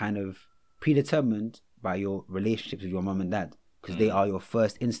kind of predetermined by your relationships with your mum and dad, because they are your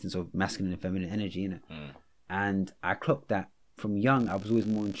first instance of masculine and feminine energy, innit? And I clocked that from young. I was always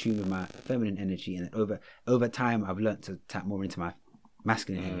more in tune with my feminine energy, and over time I've learned to tap more into my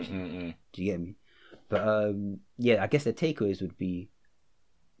masculine energy. Do you get me? But yeah, I guess the takeaways would be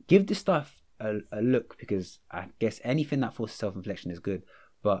give this stuff a look, because I guess anything that forces self-reflection is good.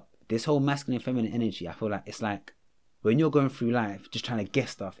 But this whole masculine and feminine energy, I feel like it's like when you're going through life just trying to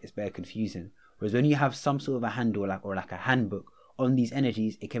guess stuff, it's very confusing. Whereas when you have some sort of a handle or like a handbook on these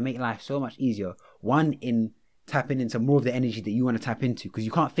energies, it can make life so much easier. One, in tapping into more of the energy that you want to tap into, because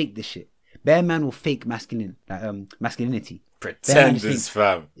you can't fake this shit. Bear man will fake masculinity. Pretenders,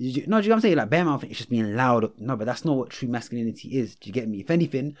 fam. No, do you know what I'm saying? Like, bear man will think it's just being loud. No, but that's not what true masculinity is. Do you get me? If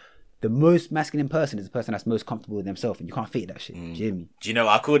anything, the most masculine person is the person that's most comfortable with themselves, and you can't fake that shit. Do you hear me? Do you know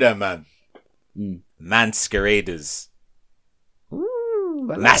what I call them, man? Masqueraders.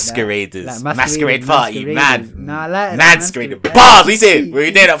 Like masqueraders. Like masquerade party, man. Nah, I like masquerade. Bars, we say.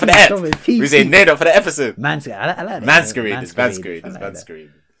 We named up for the ep. We say named up for the episode. I like that. Masqueraders.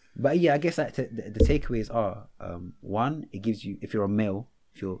 But yeah, I guess like the takeaways are, one, it gives you, if you're a male,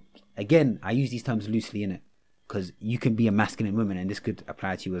 again, I use these terms loosely in it, because you can be a masculine woman, and this could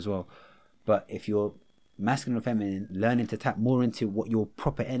apply to you as well. But if you're masculine or feminine, learning to tap more into what your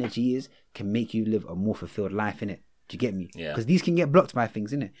proper energy is can make you live a more fulfilled life, innit? Do you get me? Yeah. Because these can get blocked by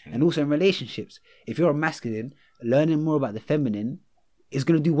things, innit? And also in relationships, if you're a masculine, learning more about the feminine is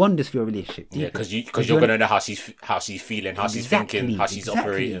going to do wonders for your relationship. Yeah, because you're going to know how she's feeling, how she's thinking, how she's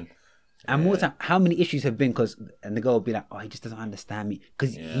operating. And more time, how many issues have been and the girl will be like, oh, he just doesn't understand me,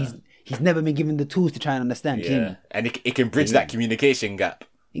 because he's never been given the tools to try and understand. Yeah, and it can bridge that communication gap.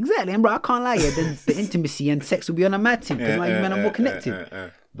 Exactly, and bro, I can't lie. Yeah, the intimacy and sex will be on a mad thing, because you men are more connected.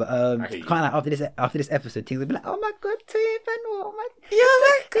 But kind of like after this episode, things will be like, oh my god, Tiff, oh my,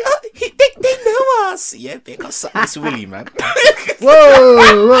 they know us. Yeah, they got something Willie, man. whoa.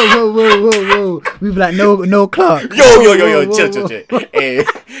 We've like no Clark. Yo, chill. Hey,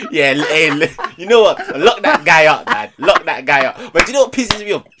 you know what? Lock that guy up, man. But you know what pisses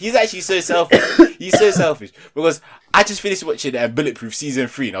me off? He's actually so selfish. He's so selfish, because I just finished watching Bulletproof season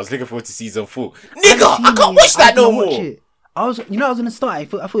 3, and I was looking forward to season 4. Nigga, I can't watch that no more. I was gonna start. I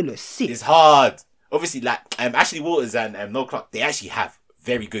thought it looked sick. It's hard. Obviously, like Ashley Waters and Noel Clarke, they actually have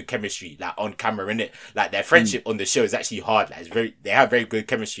very good chemistry, like on camera, innit? Like their friendship on the show is actually hard. Like they have very good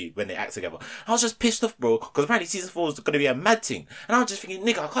chemistry when they act together. I was just pissed off, bro, because apparently season 4 is gonna be a mad thing, and I was just thinking,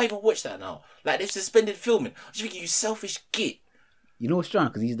 nigga, I can't even watch that now. Like they've suspended filming. I was just thinking, you selfish git. You know what's strong?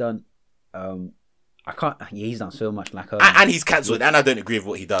 Because he's done. He's done so much. Like, and he's cancelled, and I don't agree with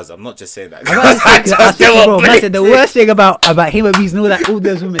what he does. I'm not just saying that. I said the worst thing about him and Bees and all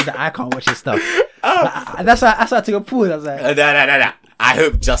those women is that I can't watch his stuff. That's why I took a pause. I was like, no. I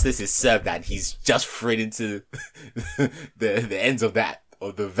hope justice is served, and he's just thrown into the ends of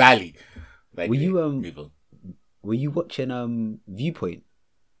the valley. Like, were you watching Viewpoint?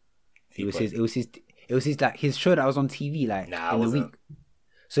 It was his like his show that was on TV in the week.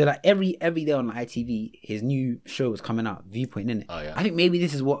 So like every day on ITV, his new show was coming out, Viewpoint, innit? Oh yeah. I think maybe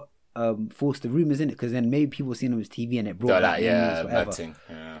this is what forced the rumors, innit? Because then maybe people seen him on his TV and it brought that thing.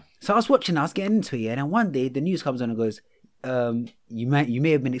 Yeah. So I was watching, I was getting into it, and then one day the news comes on and goes, you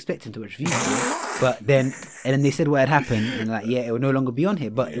may have been expecting to watch Viewpoint, but then they said what had happened, and like, yeah, it will no longer be on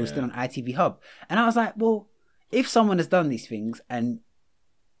here, but it was still on ITV Hub. And I was like, well, if someone has done these things and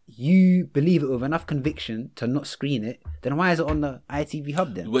you believe it with enough conviction to not screen it, then why is it on the ITV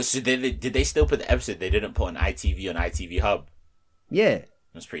Hub then? So did they still put the episode they didn't put on ITV Hub? Yeah.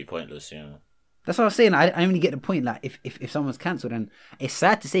 That's pretty pointless, yeah. That's what I was saying. I only get the point. Like, if someone's cancelled, and it's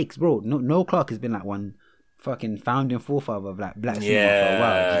sad to say, because bro, Noel Clarke has been like one fucking founding forefather of like black cinema for a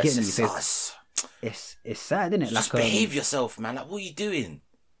while. You get me? So it's sad, isn't it? Just like, behave yourself, man. Like, what are you doing?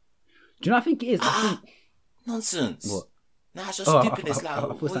 Do you know what I think it is? I think nonsense. What? Nah, it's just stupid. It's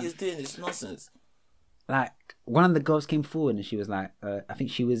like, what you're doing is nonsense. Like, one of the girls came forward and she was like, I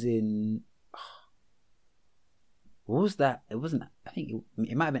think she was in... What was that? It wasn't. I think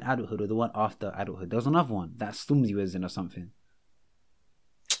it might have been Adulthood or the one after Adulthood. There was another one that Stormzy was in or something.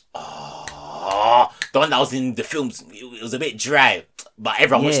 Oh, the one that was in the films. It was a bit dry, but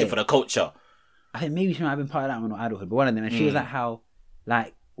everyone watched it for the culture. I think maybe she might have been part of that one or Adulthood, but one of them. And she was like how,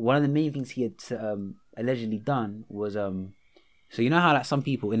 like, one of the main things he had allegedly done was so you know how like some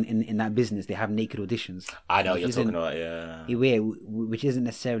people in that business they have naked auditions. I know what you're talking about, yeah. Which isn't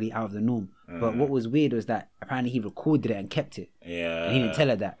necessarily out of the norm. But what was weird was that apparently he recorded it and kept it. Yeah. And he didn't tell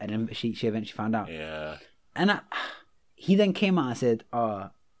her that, and then she eventually found out. Yeah. And he then came out and said, "Oh,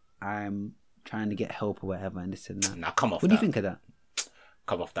 I'm trying to get help or whatever," and this and that. Now come off. What do you think of that?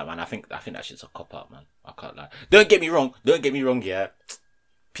 Come off that, man. I think that shit's a cop out, man. I can't lie. Don't get me wrong. Yeah,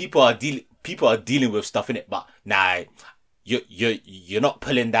 people are dealing with stuff in it, but nah, you're not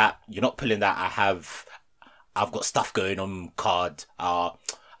pulling that. You're not pulling that. I've got stuff going on card. I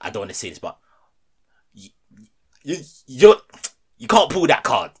don't want to say this, but you can't pull that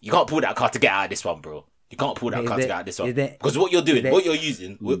card. You can't pull that card to get out of this one, bro. You can't pull that card to get out of this one. Because what you're doing, what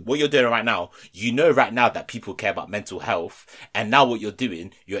you're doing right now, you know right now that people care about mental health, and now what you're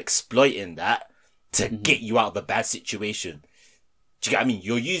doing, you're exploiting that to get you out of a bad situation. Do you get what I mean?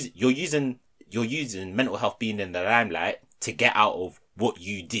 You're using mental health being in the limelight to get out of what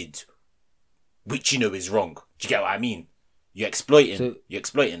you did, which you know is wrong. Do you get what I mean? You're exploiting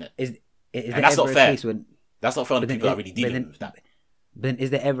it. And that's not fair. That's not fair on the people that are really dealing with that. But then is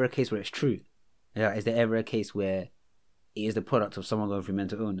there ever a case where it's true? Yeah, is there ever a case where it is the product of someone going through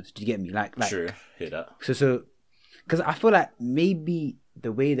mental illness? Do you get me? Like True, hear that. So, because I feel like maybe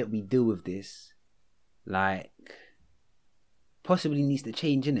the way that we deal with this, like, possibly needs to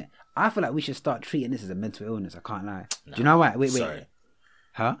change, innit? I feel like we should start treating this as a mental illness. I can't lie. Do you know why? Wait. Sorry.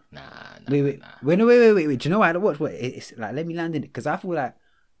 Huh? Nah. Wait. Do you know why? Watch. What? It's like, let me land in it, because I feel like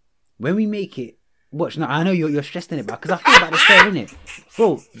when we make it. Watch, no, I know you're stressed in it, but because I feel about this fair, innit?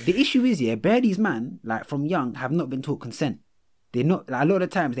 Bro, the issue is, these man, like, from young, have not been taught consent. They're not, like, a lot of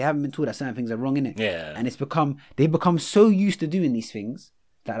times, they haven't been taught that certain things are wrong, innit? Yeah. And they become so used to doing these things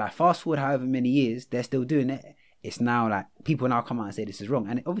that, like, fast forward however many years, they're still doing it. It's now, like, people now come out and say this is wrong.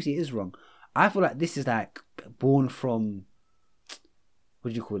 And obviously it is wrong. I feel like this is, like, born from,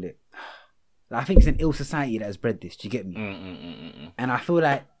 what do you call it? Like, I think it's an ill society that has bred this, do you get me? And I feel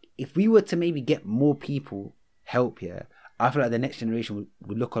like, if we were to maybe get more people help here, I feel like the next generation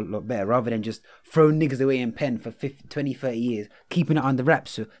would look a lot better, rather than just throwing niggas away in pen for 20, 30 years, keeping it under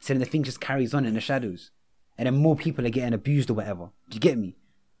wraps, so then the thing just carries on in the shadows. And then more people are getting abused or whatever. Do you get me?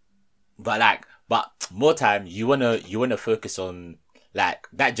 But more time, you wanna focus on, like,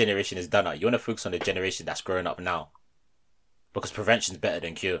 that generation is done now. You wanna focus on the generation that's growing up now. Because prevention is better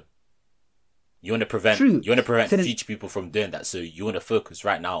than cure. You want to prevent future people from doing that. So you want to focus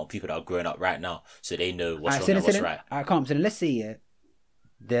right now on people that are growing up right now, so they know what's wrong and what's right. I can't. So then let's say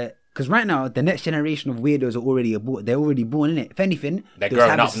because right now the next generation of weirdos are already born. They're already born in it. If anything, they're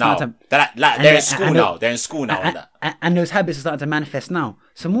growing up now. They're in school now. They're in school now. And those habits are starting to manifest now.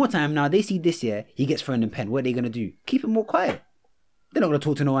 So more time now. They see this year he gets thrown in pen. What are they gonna do? Keep him more quiet. They're not gonna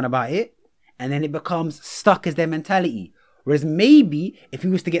talk to no one about it. And then it becomes stuck as their mentality. Whereas maybe if he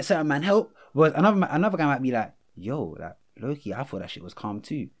was to get certain man help. Whereas another guy might be like, yo, like, low-key, I thought that shit was calm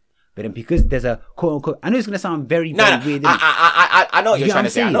too. But then because there's a quote-unquote... I know it's going to sound very weird. I know what you're trying to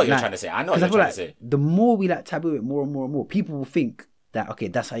say. I know what you're trying to say. The more we, like, taboo it more and more and more, people will think that, okay,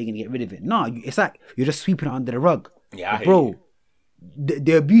 that's how you're going to get rid of it. No, it's like you're just sweeping it under the rug. Yeah, bro,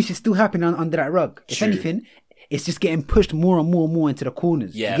 the abuse is still happening under that rug. If anything, it's just getting pushed more and more and more into the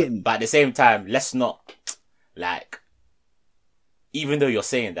corners. Yeah, you get me? But at the same time, let's not, like... Even though you're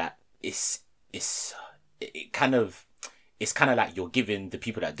saying that, it's kind of like you're giving the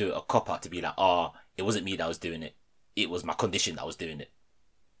people that do it a cop out to be like, it wasn't me that was doing it. It was my condition that was doing it.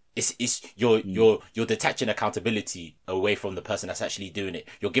 You're detaching accountability away from the person that's actually doing it.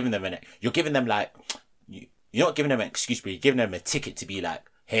 You're giving them like, you're not giving them an excuse, but you're giving them a ticket to be like,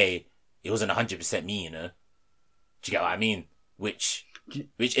 hey, it wasn't 100% me, you know? Do you get what I mean? Which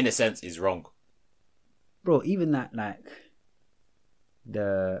in a sense is wrong. Bro, even that, like,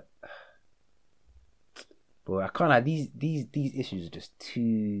 I can't like these issues are just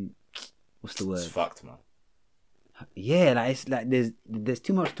too, what's the word? It's fucked, man. Yeah, like it's like there's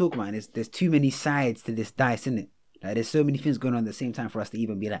too much to talk about, and there's too many sides to this dice, isn't it? Like there's so many things going on at the same time for us to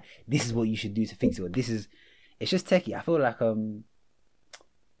even be like, this is what you should do to fix it, or it's just techie. I feel like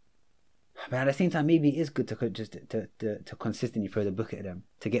but at the same time, maybe it is good to just to consistently throw the book at them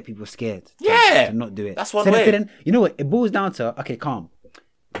to get people scared. To not do it. That's one way. Then, you know what? It boils down to, okay, calm.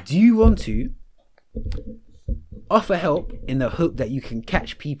 Do you want to offer help in the hope that you can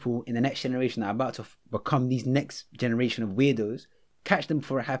catch people in the next generation that are about to become these next generation of weirdos, catch them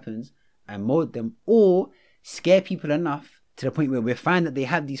before it happens and mold them, or scare people enough to the point where we find that they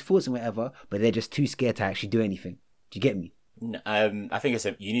have these thoughts and whatever, but they're just too scared to actually do anything. Do you get me? I think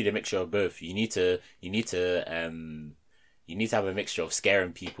you need a mixture of both. You need to have a mixture of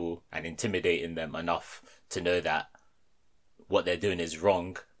scaring people and intimidating them enough to know that what they're doing is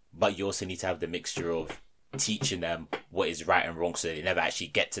wrong, but you also need to have the mixture of teaching them what is right and wrong so they never actually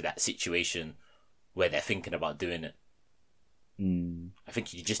get to that situation where they're thinking about doing it. I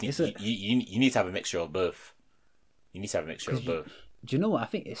think you just need you need to have a mixture of both. You need to have a mixture of both. Do you know what? I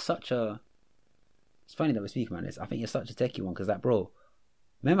think it's funny that we're speaking about this. I think it's such a techie one because, like, bro,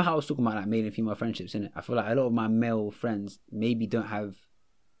 remember how I was talking about like male and female friendships, innit? I feel like a lot of my male friends maybe don't have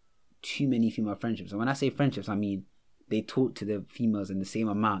too many female friendships. And when I say friendships, I mean they talk to the females in the same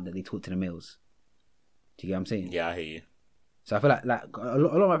amount that they talk to the males. Do you get what I'm saying? Yeah, I hear you. So I feel like a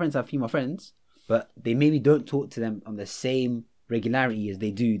lot of my friends have female friends, but they maybe don't talk to them on the same regularity as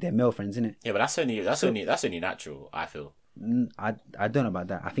they do their male friends, innit? Yeah, but that's only natural, I feel. I don't know about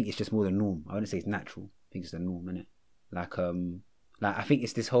that. I think it's just more the norm. I wouldn't say it's natural. I think it's the norm, innit? Like I think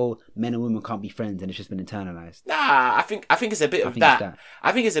it's this whole men and women can't be friends and it's just been internalized. Nah, I think it's a bit of that.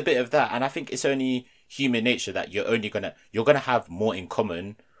 I think it's a bit of that, and I think it's only human nature that you're gonna have more in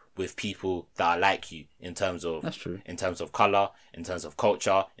common with people that are like you in terms of that's true. In terms of colour, in terms of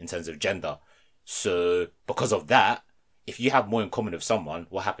culture, in terms of gender. So because of that, if you have more in common with someone,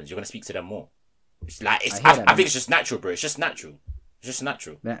 what happens? You're gonna speak to them more. It's like I think it's just natural, bro. It's just natural. It's just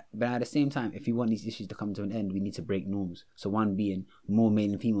natural. But at the same time, if you want these issues to come to an end, we need to break norms. So one being more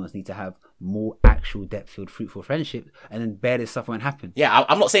male and females need to have more actual depth-filled, fruitful friendships, and then bear this stuff won't happen. Yeah,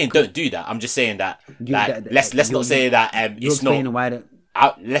 I'm not saying don't do that. I'm just saying that let's not say that it's not.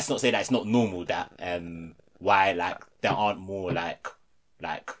 Let's not say that it's not normal that why like there aren't more like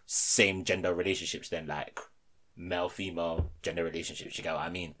same gender relationships than like male female gender relationships. You get what I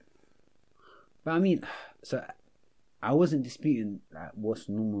mean? But I mean, so I wasn't disputing like what's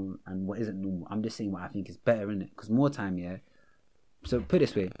normal and what isn't normal. I'm just saying what I think is better, innit? Because more time, yeah. So put it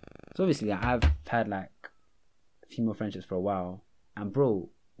this way. So obviously, I've had like female friendships for a while, and bro,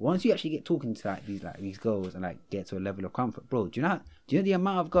 once you actually get talking to like these girls and like get to a level of comfort, bro, do you know the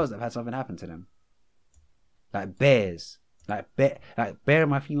amount of girls that have had something happen to them? Like bears. Bear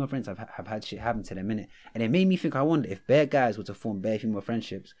my female friends have had shit happen to them, innit? And it made me think, I wonder if bear guys were to form bear female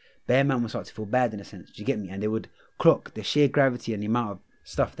friendships, bear man would start to feel bad in a sense. Do you get me? And they would clock the sheer gravity and the amount of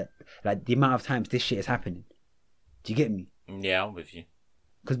stuff that, like, the amount of times this shit is happening. Do you get me? Yeah, I'm with you.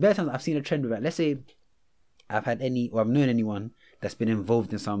 Because bear times I've seen a trend with that. Let's say I've known anyone that's been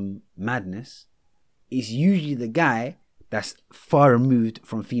involved in some madness. It's usually the guy that's far removed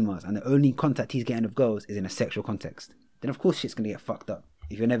from females, and the only contact he's getting with girls is in a sexual context. Then of course shit's gonna get fucked up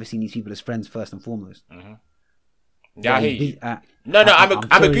if you're never seeing these people as friends first and foremost. Mm-hmm. Yeah, I hear you.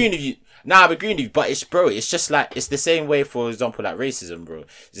 I'm agreeing with you. I'm agreeing with you. But it's just like it's the same way. For example, like racism, bro.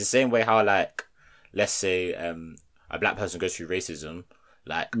 It's the same way how like, let's say a black person goes through racism.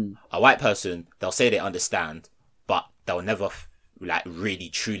 Like a white person, they'll say they understand, but they'll never like really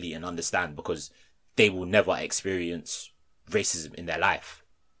truly and understand because they will never experience racism in their life.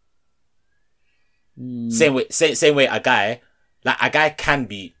 Same way a guy can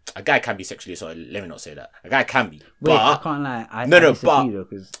be sexually assaulted. Let me not say that. A guy can be. Wait, but, I can't lie.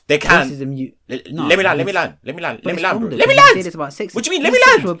 But they can. Let me land, bro. Let me land. What do you mean? Let me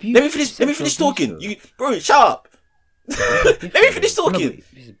land. Let me finish talking. You, bro, shut up. Let me finish talking.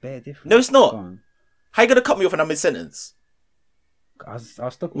 No, it's not. How you gonna cut me off when I'm mid sentence? Why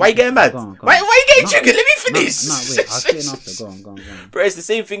are you getting mad? Why are you getting triggered? Let me finish. Wait. I'll say it after. Go on. Bro, it's the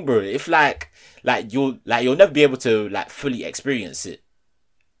same thing, bro. If you'll never be able to like fully experience it.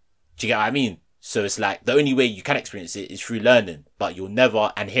 Do you get what I mean? So it's like the only way you can experience it is through learning, but you'll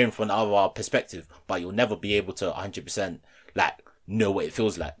never, and hearing from another perspective, but you'll never be able to 100% like know what it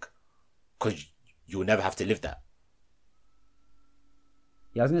feels like, because you'll never have to live that.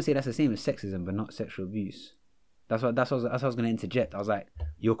 Yeah, I was gonna say that's the same as sexism, but not sexual abuse. That's what I was gonna interject. I was like,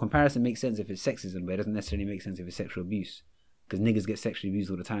 your comparison makes sense if it's sexism, but it doesn't necessarily make sense if it's sexual abuse, because niggas get sexually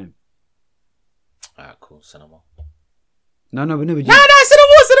abused all the time. Alright, cool. Say no more. No, say no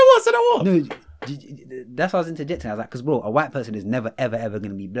more. No, that's what I was interjecting. I was like, because bro, a white person is never ever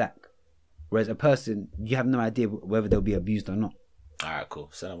gonna be black, whereas a person, you have no idea whether they'll be abused or not. Alright, cool.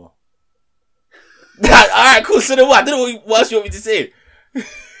 Say no more. Alright, cool. Say no more. I don't know what else you want me to say.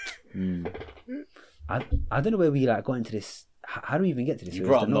 I don't know where we like got into this. How do we even get to this? You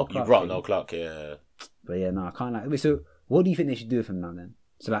brought Noel Clarke, yeah. But yeah, no, I can't like. Wait, so what do you think they should do with him now then?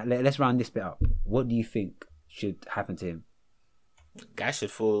 So like, let's round this bit up. What do you think should happen to him? Guy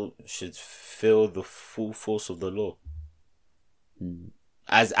should feel the full force of the law.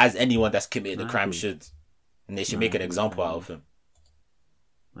 As anyone that's committed a crime should. And they should make an example out of him.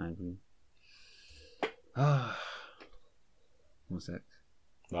 I agree. One sec.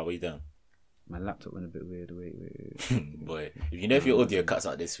 What are you doing? My laptop went a bit weird. Wait. Boy, if your audio cuts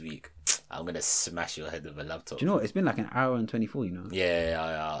out this week, I'm going to smash your head with a laptop. Do you know what? It's been like an hour and 24, you know?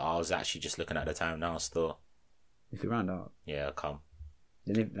 Yeah, I was actually just looking at the time now still. If you round up. Yeah, I'll come.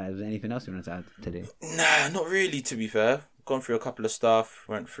 Was there anything else you wanted to add today? Nah, not really, to be fair. Gone through a couple of stuff.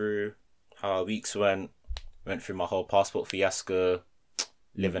 Went through how our weeks went. Went through my whole passport fiasco.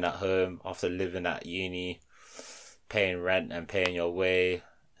 Living at home after living at uni. Paying rent and paying your way.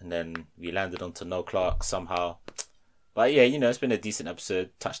 And then we landed onto No Clark somehow. But yeah, it's been a decent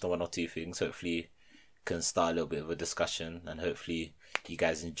episode. Touched on one or two things. Hopefully can start a little bit of a discussion. And hopefully you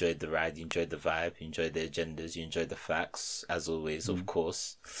guys enjoyed the ride. You enjoyed the vibe. You enjoyed the agendas. You enjoyed the facts. As always, of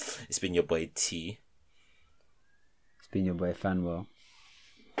course. It's been your boy T. It's been your boy Fanwell.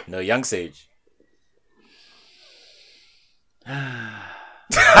 No Young Sage.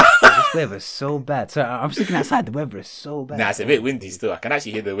 This weather's so bad. So I'm sitting outside. The weather is so bad. Nah, it's a bit windy still. I can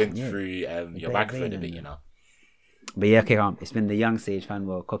actually hear the wind through your microphone a bit, But yeah, okay, it's been the Young Sage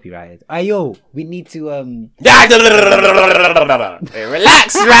Fanwell copyrighted. Yo, we need to Hey,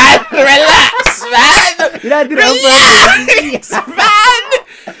 relax, man. Relax, man. You know, I did Relax, man.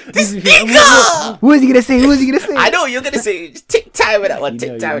 This nigga. Who is he gonna say? I know what you're gonna say. Just take time with that one.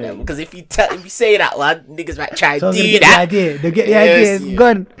 Take time with that one. Because if you say that one, niggas might try and do that. They'll get the idea. It's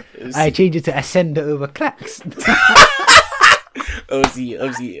gone. I change it to Ascender over Clacks.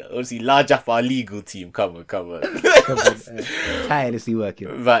 Obviously, large up our legal team. Come on. Tirelessly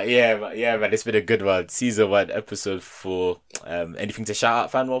working. But yeah, man, it's been a good one. Season 1, episode 4. Anything to shout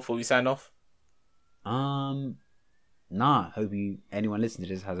out, Fanwell, before we sign off? Nah. Hope anyone listening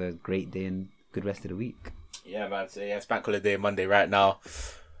to this has a great day and good rest of the week. Yeah, man. So yeah, it's Bank Holiday Monday right now.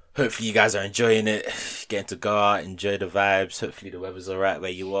 Hopefully you guys are enjoying it. Getting to go out, enjoy the vibes. Hopefully the weather's alright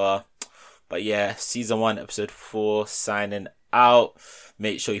where you are. But yeah, season 1, episode 4, signing out.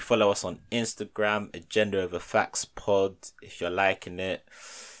 Make sure you follow us on Instagram, Agenda Over Facts Pod. If you're liking it,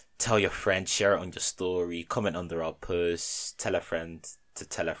 tell your friend, share it on your story, comment under our post, tell a friend to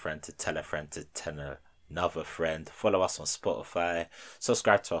tell a friend to tell a friend to tell another friend. Follow us on Spotify,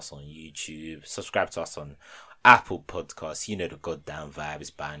 subscribe to us on YouTube, subscribe to us on Apple Podcasts. You know the goddamn vibe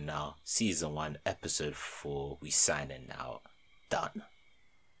is by now. Season 1, episode 4, we signing out. Done.